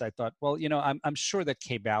reread this. I thought, well, I'm sure that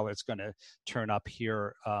Kay Ballard's going to turn up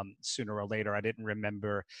here sooner or later. I didn't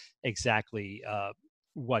remember exactly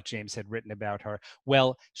what James had written about her.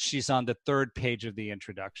 Well, she's on the third page of the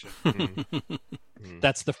introduction.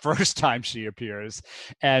 That's the first time she appears.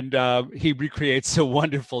 And he recreates a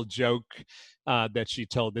wonderful joke that she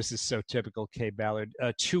told. This is so typical Kay Ballard.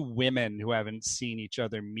 Two women who haven't seen each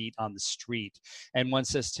other meet on the street. And one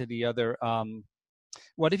says to the other,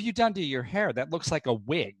 what have you done to your hair? That looks like a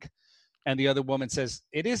wig. And the other woman says,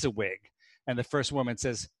 it is a wig. And the first woman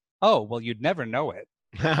says, oh, well, you'd never know it.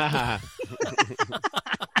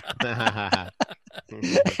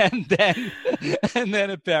 and then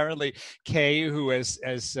apparently Kay, who as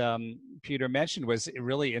Peter mentioned, was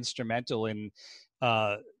really instrumental in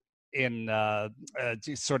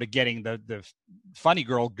sort of getting the funny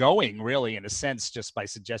girl going, really, in a sense, just by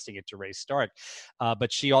suggesting it to Ray Stark.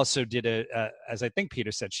 But she also did as I think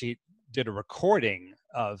Peter said, she did a recording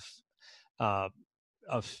of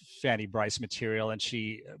Fanny Brice material, and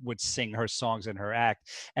she would sing her songs in her act.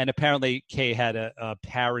 And apparently Kay had a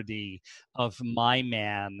parody of My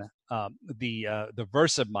Man, the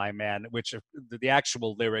verse of My Man, which the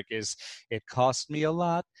actual lyric is, it cost me a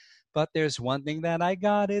lot, but there's one thing that I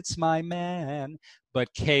got, it's my man.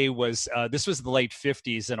 But Kay was, this was the late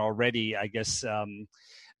 50s, and already, I guess,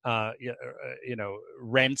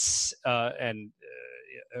 rents and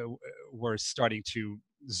were starting to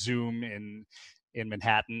zoom in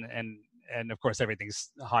Manhattan, and of course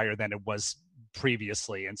everything's higher than it was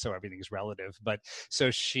previously, and so everything's relative. But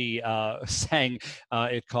so she sang,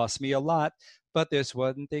 it cost me a lot, but there's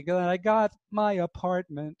one thing that I got, my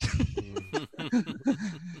apartment.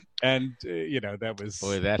 And that was,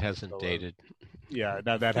 boy, that hasn't dated. Yeah,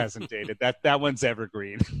 no, that hasn't dated. That one's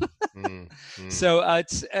evergreen. So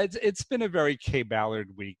it's been a very Kay Ballard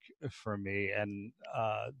week for me, and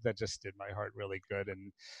that just did my heart really good.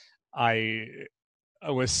 And I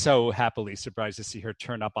was so happily surprised to see her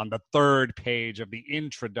turn up on the third page of the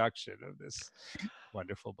introduction of this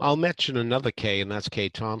wonderful book. I'll mention another Kay, and that's Kay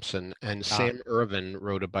Thompson. And Sam Irvin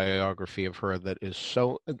wrote a biography of her that is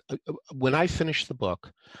so... when I finished the book,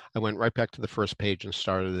 I went right back to the first page and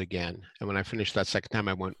started again. And when I finished that second time,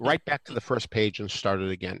 I went right back to the first page and started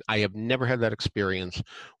again. I have never had that experience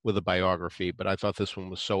with a biography, but I thought this one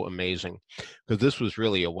was so amazing, because this was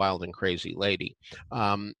really a wild and crazy lady.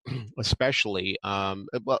 Especially, I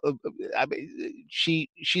mean, she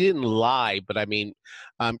didn't lie, but I mean,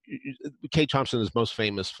 Kay Thompson is most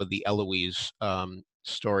famous for the Eloise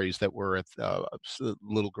stories that were at the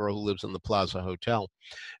little girl who lives in the Plaza Hotel.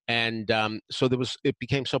 And so it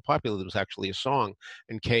became so popular, there was actually a song.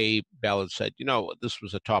 And Kay Ballard said, this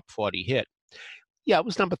was a top 40 hit. Yeah, it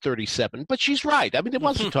was number 37, but she's right. I mean, it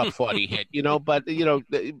was a top 40 hit, but,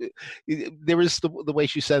 there is the way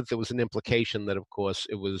she said, there was an implication that, of course,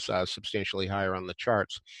 it was substantially higher on the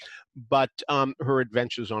charts. But her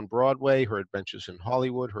adventures on Broadway, her adventures in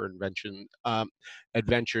Hollywood, her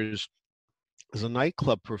adventures as a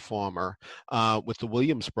nightclub performer with the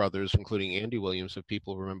Williams brothers, including Andy Williams, if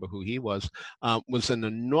people remember who he was an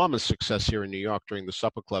enormous success here in New York during the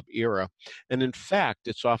supper club era. And in fact,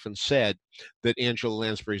 it's often said that Angela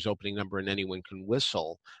Lansbury's opening number in Anyone Can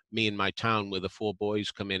Whistle, Me and My Town, where the four boys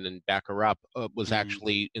come in and back her up, was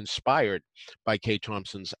actually inspired by Kay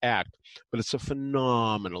Thompson's act. But it's a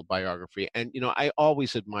phenomenal biography. And, I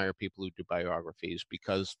always admire people who do biographies,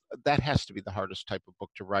 because that has to be the hardest type of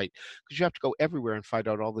book to write, because you have to go everywhere and find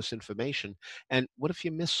out all this information. And what if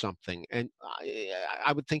you miss something? And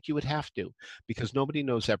I would think you would have to, because nobody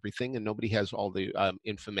knows everything and nobody has all the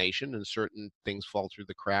information, and certain things fall through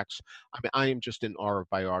the cracks. I mean, I am just in awe of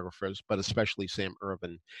biographers, but especially Sam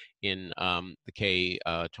Irvin in the Kay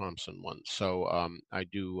Thompson one. So I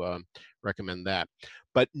do recommend that.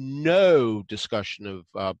 But no discussion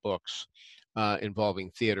of books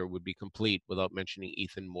involving theater would be complete without mentioning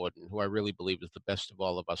Ethan Mordden, who I really believe is the best of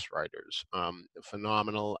all of us writers.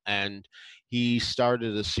 Phenomenal. And he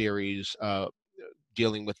started a series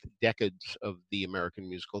dealing with decades of the American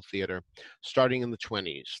musical theater, starting in the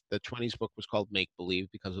 20s. The 20s book was called Make Believe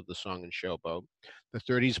because of the song in Showboat. The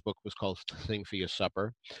 30s book was called Sing for Your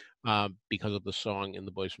Supper because of the song in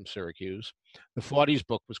The Boys from Syracuse. The 40s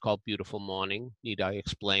book was called Beautiful Morning, Need I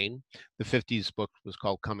Explain? The 50s book was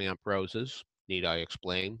called Coming Up Roses, Need I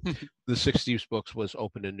Explain? The 60s books was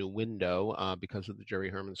Open a New Window because of the Jerry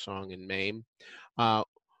Herman song in Mame.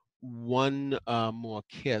 One More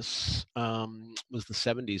Kiss was the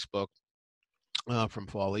 70s book from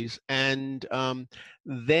Follies. And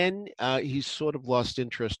then he sort of lost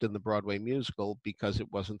interest in the Broadway musical because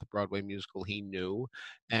it wasn't the Broadway musical he knew,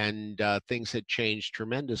 and things had changed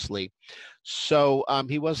tremendously. So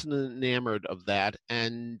he wasn't enamored of that,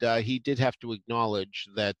 and he did have to acknowledge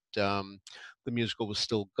that the musical was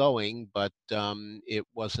still going, but it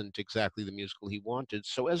wasn't exactly the musical he wanted.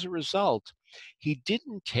 So as a result, he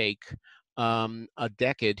didn't take a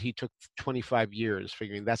decade. He took 25 years,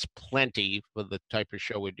 figuring that's plenty for the type of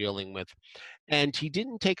show we're dealing with. And he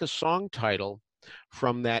didn't take a song title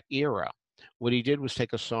from that era. What he did was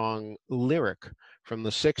take a song lyric from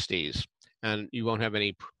the 60s. And you won't have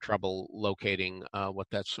any trouble locating what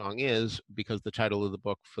that song is, because the title of the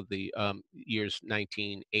book for the years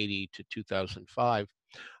 1980 to 2005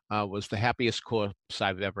 was The Happiest Corpse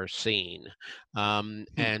I've Ever Seen.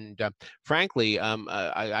 And frankly,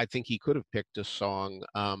 I think he could have picked a song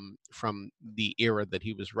from the era that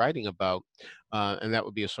he was writing about, and that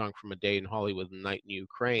would be a song from A Day in Hollywood and Night in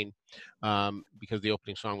Ukraine, because the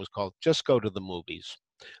opening song was called Just Go to the Movies.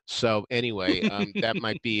 So anyway, that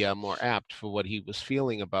might be more apt for what he was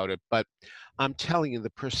feeling about it. But I'm telling you,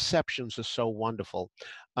 the perceptions are so wonderful.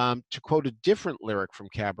 To quote a different lyric from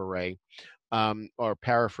Cabaret, or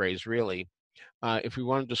paraphrase really, if we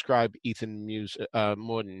want to describe Ethan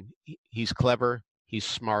Morden, he's clever, he's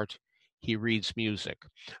smart, he reads music.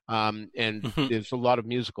 And there's a lot of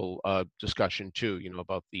musical discussion too,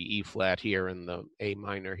 about the E flat here and the A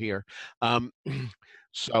minor here.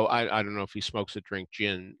 So I don't know if he smokes or drinks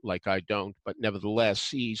gin like I don't, but nevertheless,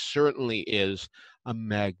 he certainly is a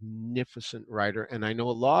magnificent writer. And I know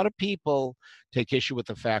a lot of people take issue with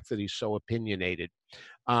the fact that he's so opinionated.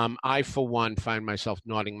 I, for one, find myself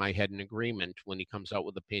nodding my head in agreement when he comes out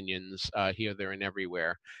with opinions here, there, and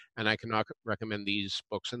everywhere. And I cannot recommend these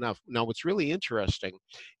books enough. Now, what's really interesting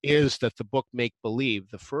is that the book Make Believe,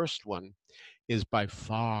 the first one, is by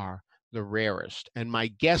far the rarest. And my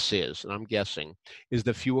guess is, and I'm guessing, is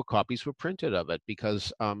that fewer copies were printed of it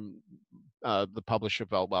because the publisher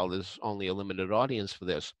felt, well, there's only a limited audience for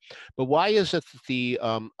this. But why is it that the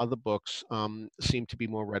other books seem to be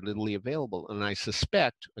more readily available? And I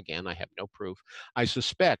suspect, again, I have no proof, I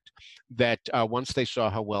suspect that once they saw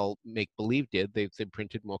how well Make Believe did, they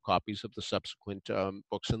printed more copies of the subsequent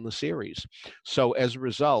books in the series. So as a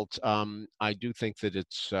result, I do think that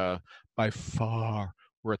it's by far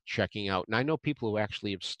worth checking out. And I know people who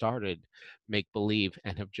actually have started Make Believe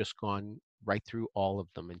and have just gone right through all of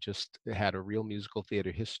them and just had a real musical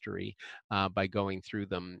theater history by going through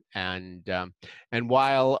them. And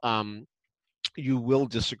while you will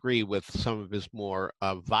disagree with some of his more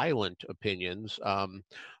violent opinions,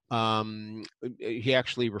 he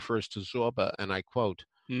actually refers to Zorba, and I quote,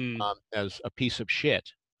 as a piece of shit.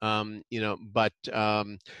 But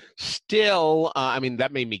still, I mean,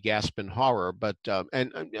 that made me gasp in horror, but,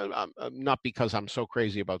 and not because I'm so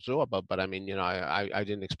crazy about Zorba, but I mean, I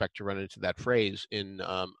didn't expect to run into that phrase in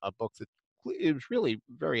a book that is really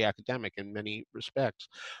very academic in many respects,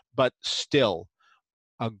 but still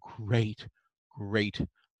a great, great,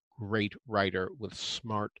 great writer with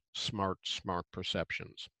smart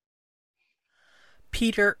perceptions.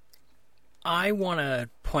 Peter, I want to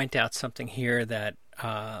point out something here that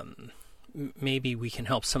maybe we can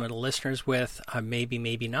help some of the listeners with,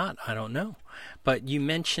 maybe not, I don't know. But you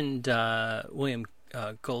mentioned William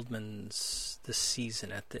Goldman's The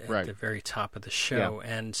Season at the very top of the show.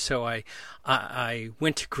 Yeah. And so I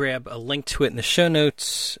went to grab a link to it in the show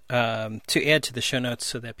notes, to add to the show notes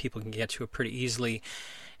so that people can get to it pretty easily.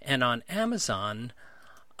 And on Amazon,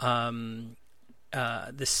 The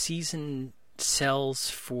Season sells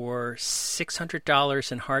for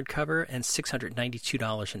 $600 in hardcover and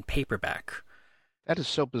 $692 in paperback. That is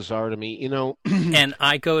so bizarre to me, And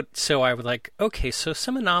I was like, okay, so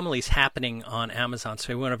some anomalies happening on Amazon.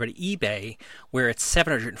 So I went over to eBay where it's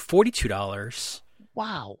 $742.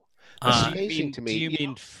 Wow. That's amazing to me. Do you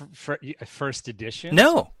mean first edition?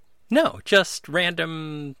 No, just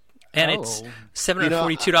random, and it's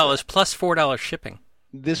 $742 plus $4 shipping.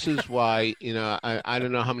 this is why, I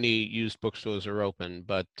don't know how many used bookstores are open,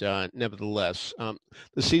 but nevertheless,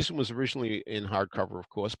 the season was originally in hardcover, of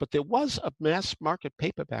course, but there was a mass market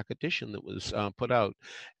paperback edition that was put out,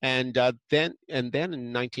 and then in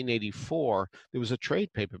 1984 there was a trade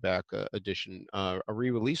paperback edition, a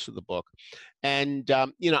re-release of the book, and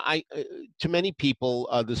to many people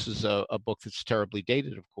this is a book that's terribly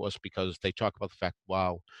dated, of course, because they talk about the fact,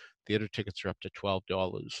 wow, theater tickets are up to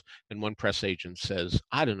 $12. And one press agent says,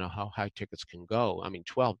 I don't know how high tickets can go. I mean,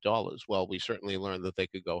 $12. Well, we certainly learned that they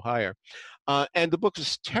could go higher. And the book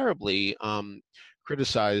is terribly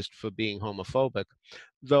criticized for being homophobic,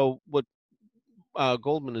 though what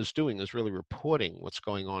Goldman is doing is really reporting what's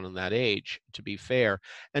going on in that age, to be fair.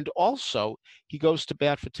 And also, he goes to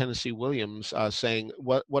bat for Tennessee Williams, saying,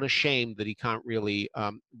 what a shame that he can't really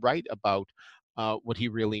write about what he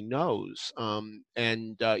really knows.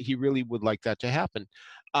 And he really would like that to happen.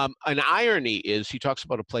 An irony is he talks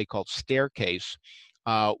about a play called Staircase,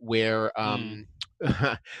 where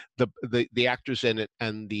the actors in it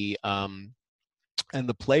and the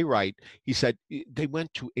playwright, he said they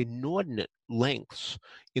went to inordinate lengths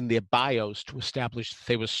in their bios to establish that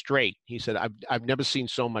they were straight. He said, I've never seen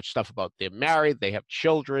so much stuff about they're married, they have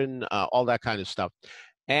children, all that kind of stuff.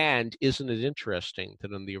 And isn't it interesting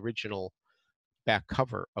that on the original back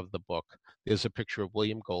cover of the book, there's a picture of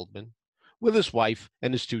William Goldman with his wife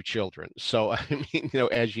and his two children. So, I mean,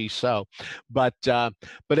 as ye sow. But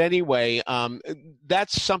anyway,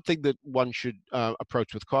 that's something that one should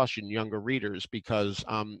approach with caution, younger readers, because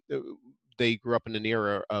they grew up in an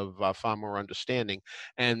era of far more understanding,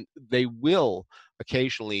 and they will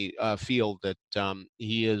occasionally feel that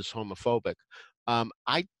he is homophobic.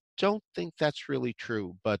 I don't think that's really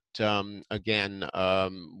true, but again,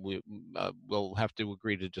 we'll have to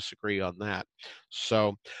agree to disagree on that.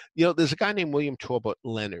 So, there's a guy named William Torbert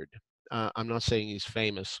Leonard. I'm not saying he's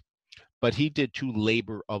famous, but he did two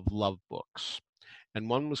labor of love books, and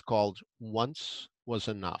one was called Once Was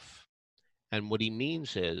Enough. And what he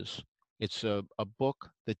means is it's a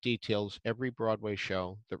book that details every Broadway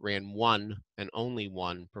show that ran one and only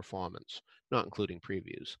one performance, not including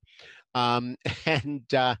previews. And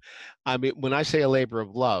I mean, when I say a labor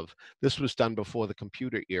of love, this was done before the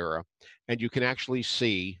computer era, and you can actually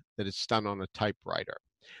see that it's done on a typewriter.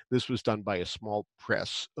 This was done by a small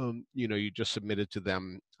press. You just submitted to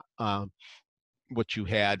them what you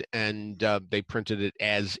had, and they printed it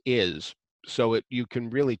as is. So you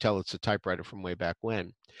can really tell it's a typewriter from way back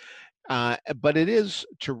when. But it is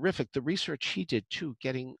terrific. The research he did too,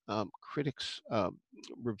 getting critics'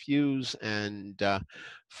 reviews and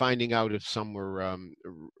finding out if some were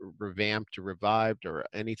revamped or revived or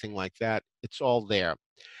anything like that. It's all there.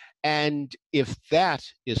 And if that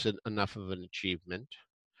isn't enough of an achievement,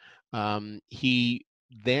 he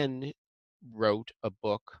then wrote a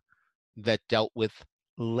book that dealt with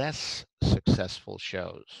less successful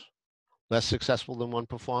shows. Less successful than one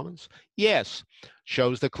performance? Yes,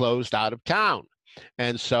 shows that closed out of town.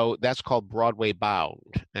 And so that's called Broadway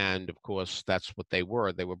bound. And of course, that's what they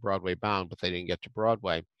were. They were Broadway bound, but they didn't get to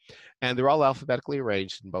Broadway. And they're all alphabetically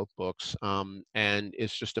arranged in both books. And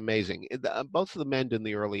it's just amazing. Both of them end in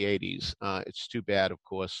the early 80s. It's too bad, of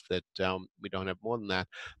course, that we don't have more than that.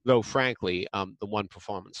 Though, frankly, the one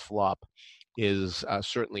performance flop is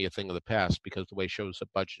certainly a thing of the past, because the way shows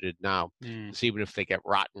are budgeted now is even if they get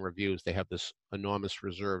rotten reviews, they have this enormous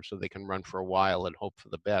reserve so they can run for a while and hope for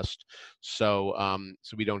the best. So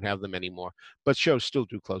we don't have them anymore. But shows still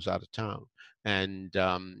do close out of town. And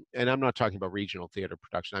I'm not talking about regional theater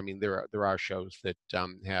production. I mean, there are shows that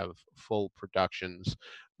have full productions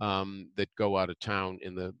that go out of town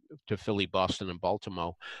to Philly, Boston, and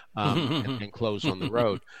Baltimore and close on the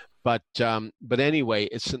road. But anyway,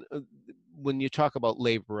 when you talk about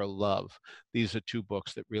labor of love, these are two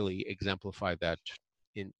books that really exemplify that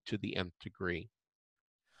to the nth degree.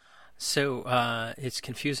 So it's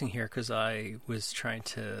confusing here because I was trying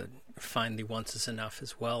to find the Once Is Enough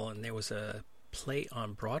as well, and there was a play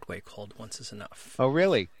on Broadway called Once Is Enough. Oh,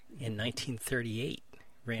 really? In 1938.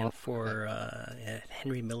 Ran for at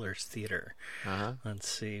Henry Miller's Theater. Uh-huh. Let's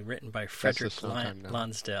see, written by Frederick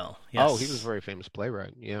Lonsdale. Yes. Oh, he was a very famous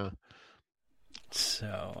playwright, yeah.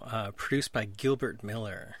 So, produced by Gilbert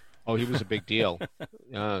Miller. Oh, he was a big deal.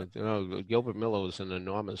 Gilbert Miller was an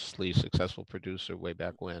enormously successful producer way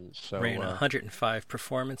back when. So ran 105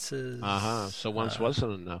 performances. So once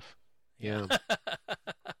wasn't enough. Yeah.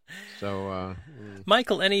 So,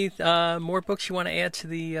 Michael, any more books you want to add to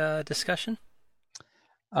the discussion?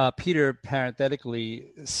 Peter,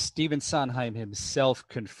 parenthetically, Stephen Sondheim himself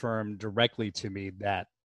confirmed directly to me that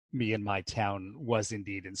Me and My Town was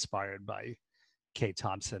indeed inspired by Kay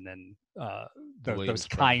Thompson The Williams those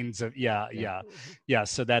brother. kinds of yeah.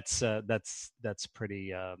 So that's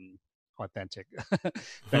pretty authentic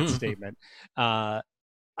that statement.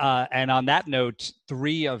 And on that note,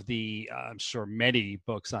 three of the I'm sure many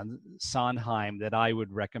books on Sondheim that I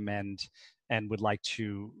would recommend and would like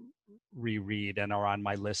to reread and are on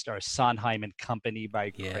my list are Sondheim and Company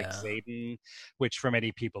by Craig Yeah. Zadan, which for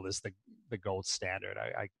many people is the gold standard,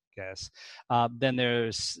 I guess. Then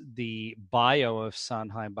there's the bio of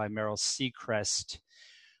Sondheim by Meryl Seacrest,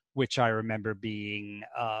 which I remember being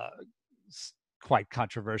quite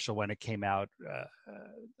controversial when it came out.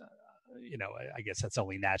 I guess that's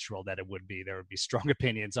only natural that it would be. There would be strong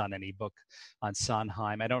opinions on any book on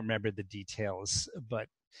Sondheim. I don't remember the details, but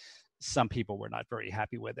some people were not very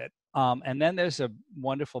happy with it. And then there's a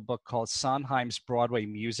wonderful book called Sondheim's Broadway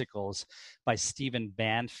Musicals by Stephen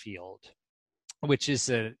Banfield, which is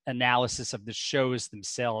an analysis of the shows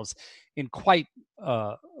themselves in quite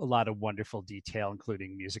a lot of wonderful detail,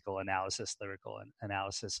 including musical analysis, lyrical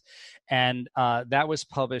analysis. And that was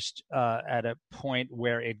published at a point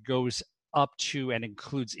where it goes up to and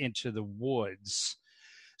includes Into the Woods.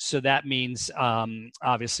 So that means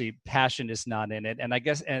obviously Passion is not in it. And I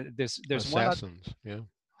guess there's Assassins,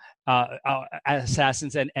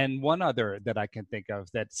 Assassins and one other that I can think of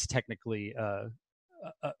that's technically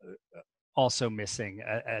also missing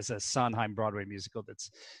as a Sondheim Broadway musical that's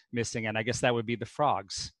missing, and I guess that would be The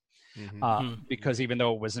Frogs, because even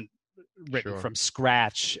though it wasn't written from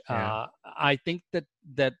scratch, I think that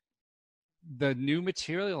the new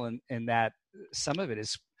material in that, some of it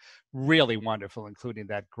is really wonderful, including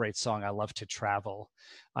that great song "I Love to Travel."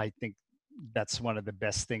 I think that's one of the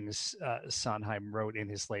best things Sondheim wrote in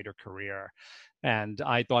his later career. And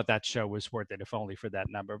I thought that show was worth it, if only for that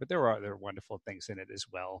number. But there are other wonderful things in it as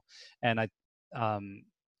well. And I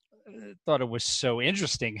thought it was so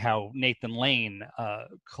interesting how Nathan Lane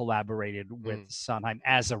collaborated with Sondheim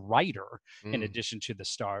as a writer, in addition to the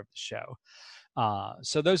star of the show.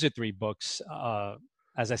 So those are three books,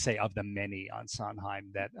 as I say, of the many on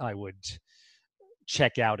Sondheim that I would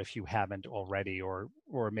check out if you haven't already, or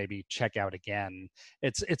maybe check out again.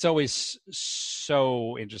 It's always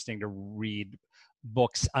so interesting to read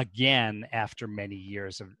books again after many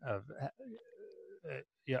years of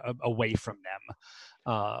away from them.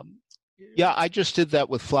 I just did that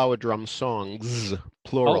with Flower Drum Songs,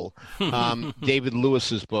 plural. David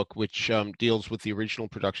Lewis's book, which deals with the original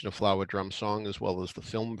production of Flower Drum Song as well as the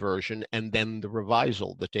film version, and then the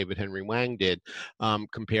revisal that David Henry Wang did,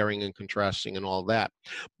 comparing and contrasting and all that.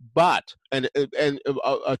 But and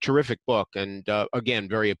a terrific book, and again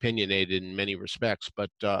very opinionated in many respects,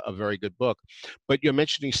 but a very good book. But you're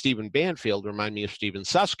mentioning Stephen Banfield, remind me of Stephen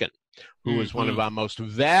Susskind, who is one of our most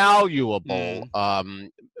valuable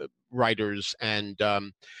writers, and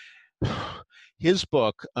his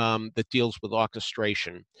book that deals with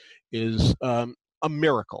orchestration is a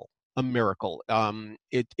miracle.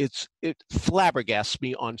 It flabbergasts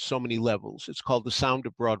me on so many levels. It's called The Sound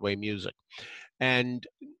of Broadway Music, and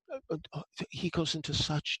he goes into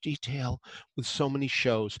such detail with so many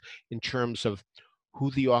shows in terms of who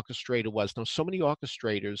the orchestrator was. Now, so many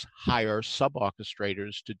orchestrators hire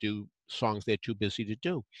sub-orchestrators to do songs they're too busy to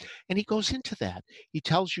do. And he goes into that. He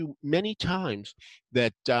tells you many times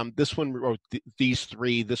that this one wrote these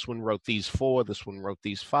three, this one wrote these four, this one wrote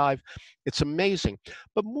these five. It's amazing.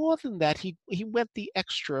 But more than that, he went the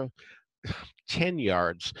extra 10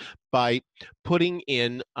 yards by putting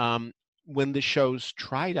in, when the shows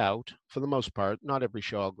tried out, for the most part, not every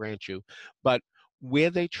show, I'll grant you, but where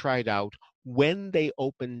they tried out, when they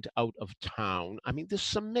opened out of town. I mean, this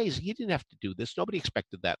is amazing. He didn't have to do this. Nobody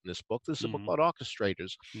expected that in this book. This is a book about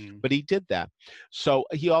orchestrators, but he did that. So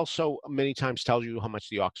he also many times tells you how much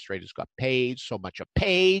the orchestrators got paid, so much a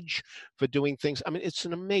page for doing things. I mean, it's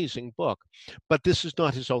an amazing book, but this is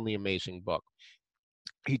not his only amazing book.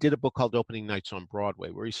 He did a book called Opening Nights on Broadway,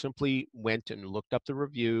 where he simply went and looked up the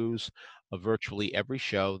reviews of virtually every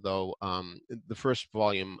show, though the first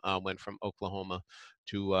volume went from Oklahoma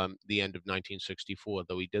to the end of 1964,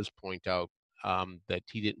 though he does point out that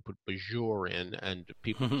he didn't put Bajor in, and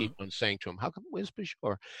people keep on saying to him, how come, where's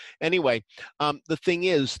Bajor? Anyway, the thing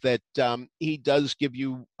is that he does give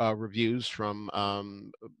you reviews from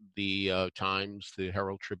the Times, the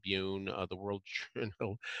Herald Tribune, the World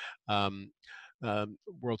Journal,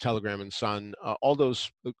 World Telegram and Sun, all those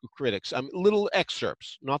critics. Little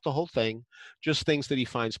excerpts, not the whole thing, just things that he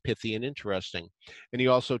finds pithy and interesting. And he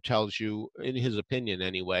also tells you, in his opinion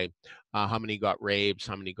anyway, how many got raves,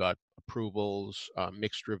 how many got approvals,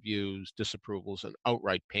 mixed reviews, disapprovals, and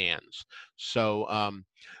outright pans. So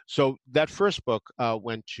that first book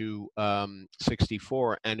went to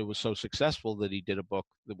 64, and it was so successful that he did a book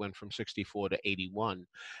that went from 64 to 81.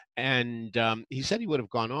 And he said he would have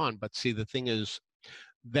gone on, but see, the thing is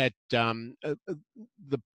that the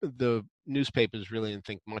newspapers really didn't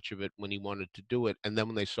think much of it when he wanted to do it, and then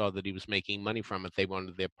when they saw that he was making money from it, they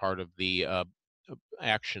wanted their part of the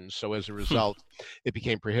action. So as a result, it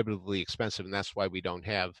became prohibitively expensive, and that's why we don't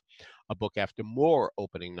have a book after more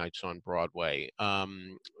opening nights on Broadway.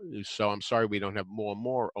 So I'm sorry we don't have more and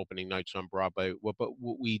more opening nights on Broadway. But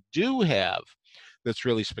what we do have that's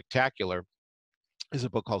really spectacular is a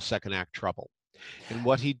book called Second Act Trouble. And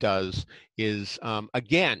what he does is,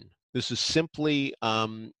 again, this is simply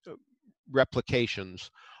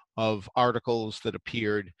replications of articles that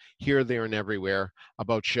appeared here, there, and everywhere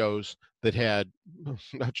about shows that had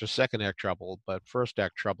not just second act trouble, but first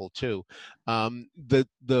act trouble too.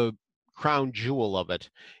 The crown jewel of it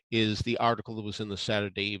is the article that was in the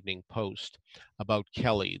Saturday Evening Post about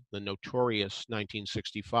Kelly, the notorious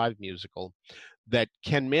 1965 musical that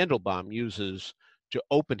Ken Mandelbaum uses to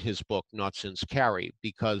open his book, Not Since Carrie,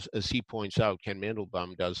 because as he points out, Ken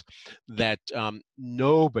Mandelbaum does, that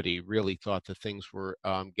nobody really thought that things were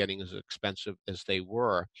getting as expensive as they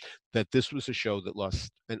were, that this was a show that lost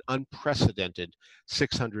an unprecedented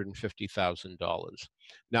 $650,000.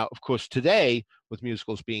 Now, of course, today, with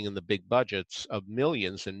musicals being in the big budgets of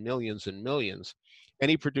millions and millions and millions,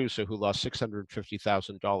 any producer who lost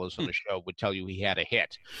 $650,000 on a show would tell you he had a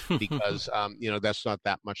hit, because that's not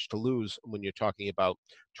that much to lose when you're talking about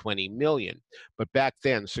 20 million. But back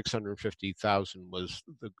then, 650,000 was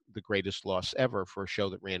the greatest loss ever for a show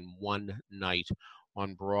that ran one night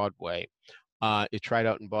on Broadway. It tried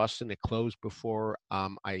out in Boston. It closed before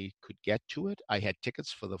I could get to it. I had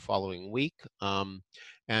tickets for the following week,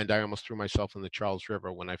 and I almost threw myself in the Charles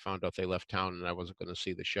River when I found out they left town and I wasn't going to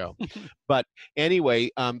see the show. But anyway,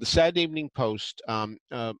 the Saturday Evening Post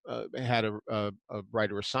had a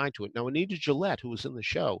writer assigned to it. Now, Anita Gillette, who was in the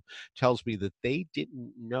show, tells me that they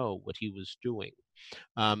didn't know what he was doing.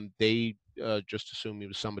 They just assumed he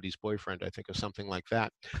was somebody's boyfriend, I think, or something like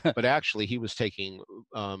that. But actually, he was taking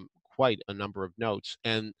quite a number of notes.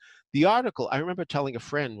 And the article, I remember telling a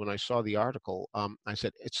friend when I saw the article, I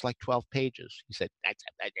said, it's like 12 pages. He said,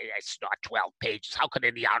 it's not 12 pages. How could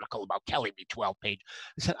any article about Kelly be 12 pages?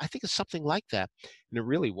 I said, I think it's something like that. And it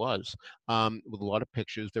really was, with a lot of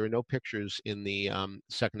pictures. There are no pictures in the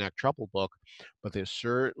Second Act Trouble book, but there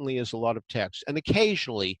certainly is a lot of text. And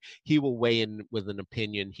occasionally he will weigh in with an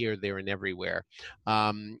opinion here, there, and everywhere.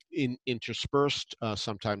 Interspersed,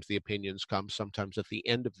 sometimes the opinions come, sometimes at the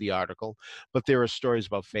end of the article. But there are stories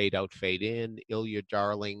about Fade Out, Fade In, Ilya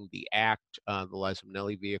Darling, The Act, the Liza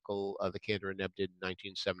Minnelli vehicle, The Cantor and Neb did in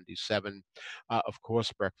 1977. Of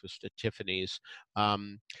course, Breakfast at Tiffany's.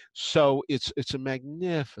 So it's a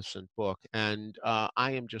magnificent book, and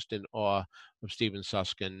I am just in awe of Stephen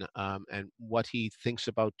Susskind and what he thinks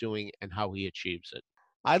about doing and how he achieves it.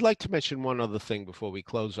 I'd like to mention one other thing before we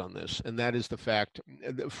close on this, and that is the fact,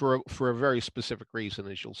 for a very specific reason,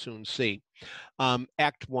 as you'll soon see,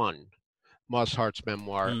 Act One, Moss Hart's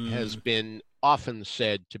memoir, has been often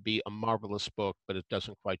said to be a marvelous book, but it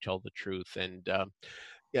doesn't quite tell the truth. And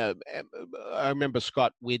yeah, I remember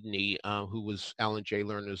Scott Whitney, who was Alan J.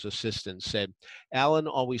 Lerner's assistant, said, Alan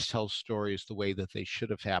always tells stories the way that they should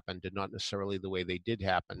have happened and not necessarily the way they did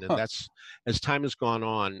happen. And that's, as time has gone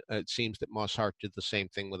on, it seems that Moss Hart did the same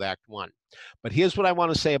thing with Act One. But here's what I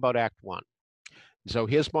want to say about Act One. So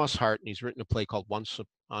here's Moss Hart, and he's written a play called Once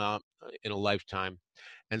in a Lifetime.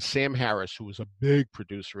 And Sam Harris, who was a big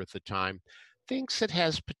producer at the time, thinks it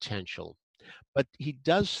has potential. But he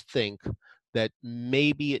does think that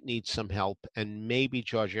maybe it needs some help, and maybe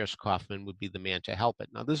George S. Kaufman would be the man to help it.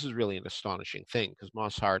 Now, this is really an astonishing thing, because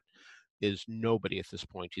Moss Hart is nobody at this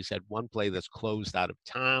point. He's had one play that's closed out of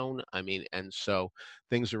town. I mean, and so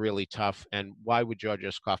things are really tough. And why would George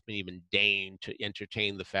S. Kaufman even deign to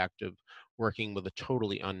entertain the fact of working with a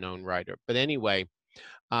totally unknown writer? But anyway,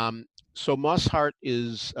 so Moss Hart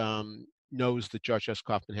knows that George S.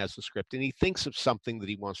 Kaufman has the script, and he thinks of something that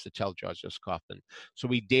he wants to tell George S. Kaufman. So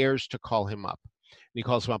he dares to call him up. And he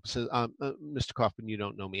calls him up and says, Mr. Kaufman, you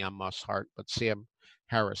don't know me. I'm Moss Hart, but Sam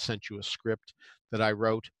Harris sent you a script that I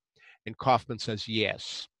wrote. And Kaufman says,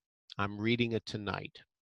 yes, I'm reading it tonight.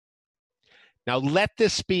 Now, let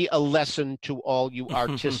this be a lesson to all you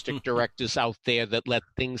artistic directors out there that let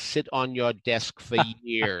things sit on your desk for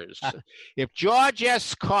years. If George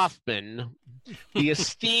S. Kaufman, the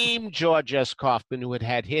esteemed George S. Kaufman, who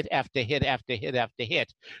had hit after hit after hit after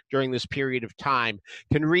hit during this period of time,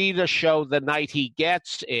 can read a show the night he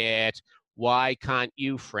gets it, why can't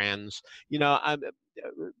you, friends? Kevin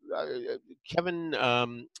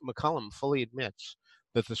McCullum fully admits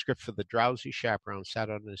that the script for The Drowsy Chaperone sat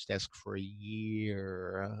on his desk for a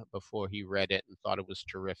year before he read it and thought it was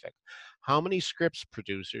terrific. How many scripts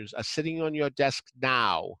producers are sitting on your desk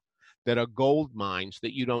now that are gold mines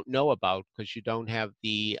that you don't know about because you don't have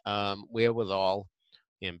the wherewithal,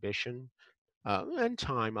 ambition, and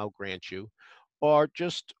time, I'll grant you, or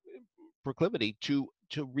just proclivity to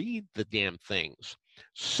read the damn things?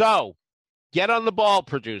 So get on the ball,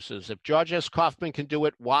 producers. If George S. Kaufman can do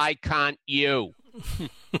it, why can't you?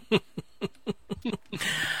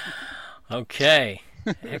 Okay,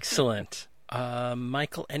 excellent.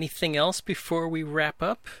 Michael, anything else before we wrap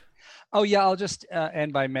up? Oh yeah, I'll just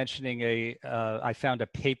end by mentioning I found a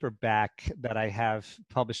paperback that I have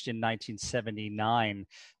published in 1979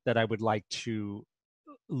 that I would like to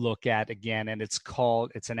look at again, and it's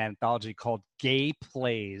an anthology called Gay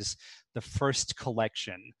Plays, the first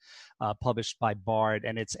collection, published by Bard,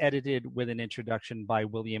 and it's edited with an introduction by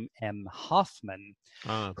William M. Hoffman,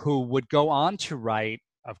 who would go on to write,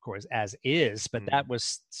 of course, As Is, but that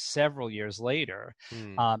was several years later.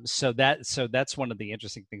 So that's one of the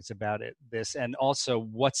interesting things about this, and also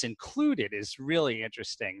what's included is really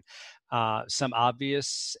interesting. Some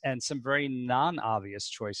obvious and some very non-obvious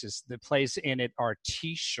choices. The plays in it are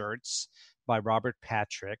T-Shirts by Robert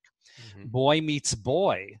Patrick, Boy Meets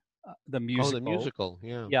Boy, the musical. Oh, the musical,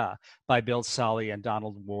 yeah. Yeah, by Bill Solly and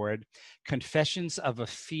Donald Ward. Confessions of a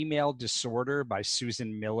Female Disorder by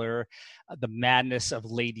Susan Miller. The Madness of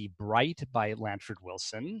Lady Bright by Lanford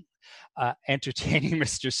Wilson. Entertaining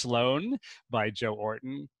Mr. Sloan by Joe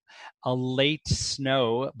Orton. A Late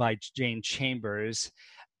Snow by Jane Chambers.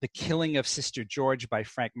 The Killing of Sister George by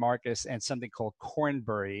Frank Marcus, and something called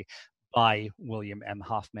Cornbury by William M.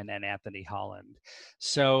 Hoffman and Anthony Holland.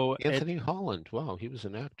 So Anthony Holland, wow, he was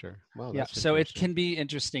an actor. Wow, yeah. So it can be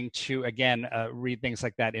interesting to again read things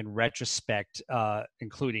like that in retrospect,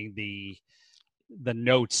 including the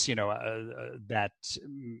notes, that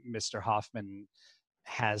Mr. Hoffman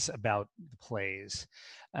has about the plays,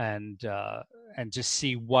 and just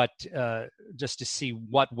see what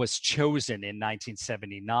was chosen in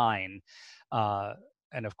 1979,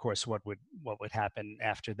 and of course what would happen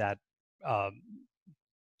after that.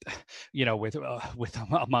 With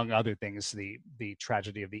among other things, the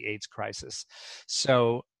tragedy of the AIDS crisis.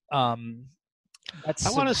 So that's.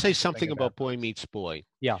 I want to say something about Boy Meets Boy.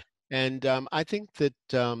 Yeah. And I think that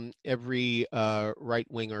every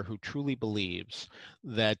right-winger who truly believes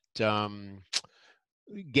that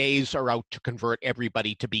gays are out to convert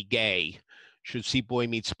everybody to be gay should see Boy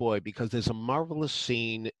Meets Boy, because there's a marvelous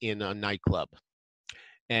scene in a nightclub,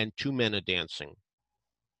 and two men are dancing,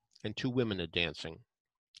 and two women are dancing,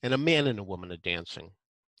 and a man and a woman are dancing.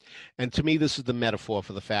 And to me, this is the metaphor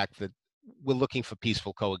for the fact that we're looking for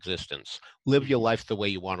peaceful coexistence. Live your life the way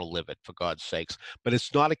you want to live it, for God's sakes. But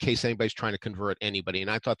it's not a case anybody's trying to convert anybody.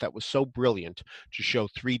 And I thought that was so brilliant to show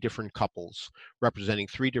three different couples representing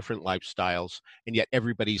three different lifestyles, and yet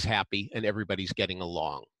everybody's happy and everybody's getting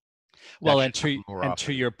along. Well, and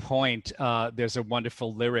to your point, there's a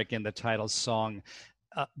wonderful lyric in the title song,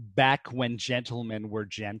 "Back when gentlemen were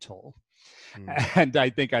gentle." And I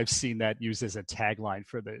think I've seen that used as a tagline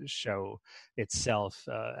for the show itself.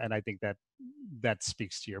 And I think that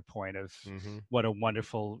speaks to your point of what a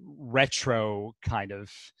wonderful retro kind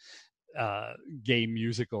of gay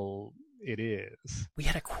musical it is. We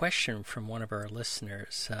had a question from one of our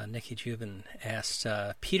listeners. Nikki Juven asked,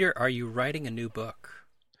 Peter, are you writing a new book?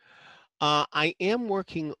 I am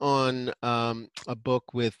working on a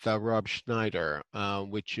book with Rob Schneider,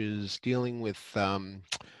 which is dealing with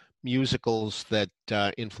musicals that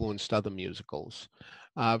influenced other musicals.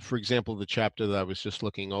 For example, the chapter that I was just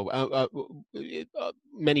looking over,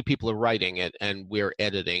 many people are writing it and we're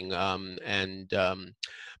editing.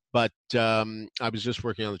 But I was just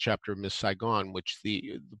working on the chapter of Miss Saigon, which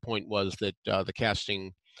the point was that the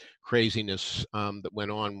casting craziness that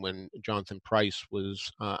went on when Jonathan Pryce was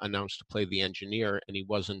announced to play the engineer, and he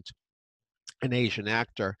wasn't an Asian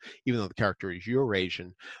actor, even though the character is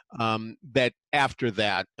Eurasian, that after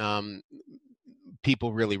that,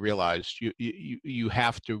 people really realized you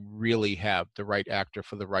have to really have the right actor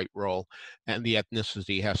for the right role, and the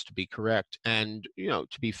ethnicity has to be correct. And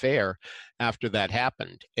to be fair, after that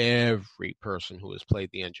happened, every person who has played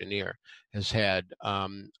the engineer has had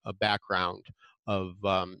a background of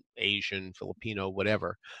Asian, Filipino,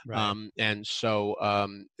 whatever, Right. and so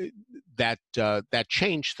that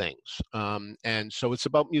changed things. And so it's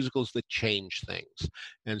about musicals that change things.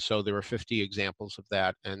 And so there are 50 examples of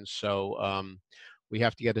that. And so we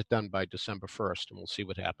have to get it done by December 1st, and we'll see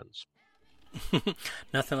what happens.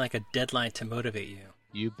 Nothing like a deadline to motivate you.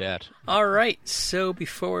 You bet. All right. So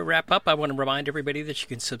before we wrap up, I want to remind everybody that you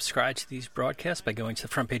can subscribe to these broadcasts by going to the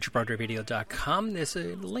front page of BroadwayRadio.com. There's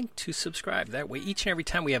a link to subscribe. That way, each and every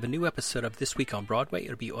time we have a new episode of This Week on Broadway,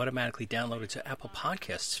 it'll be automatically downloaded to Apple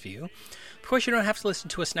Podcasts for you. Of course, you don't have to listen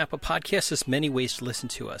to us on Apple Podcasts. There's many ways to listen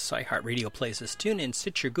to us. iHeartRadio plays us. TuneIn,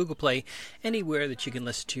 Stitcher, Google Play, anywhere that you can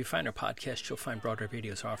listen to. Find our podcast, you'll find Broadway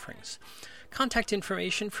Radio's offerings. Contact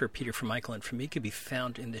information for Peter, for Michael, and for me can be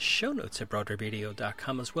found in the show notes at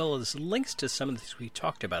BroadwayRadio.com, as well as links to some of the things we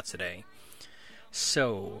talked about today.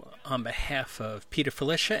 So, on behalf of Peter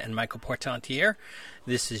Felicia and Michael Portantiere,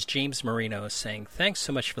 this is James Marino saying thanks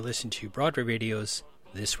so much for listening to Broadway Radio's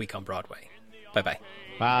This Week on Broadway. Bye-bye.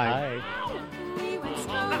 Bye. Bye.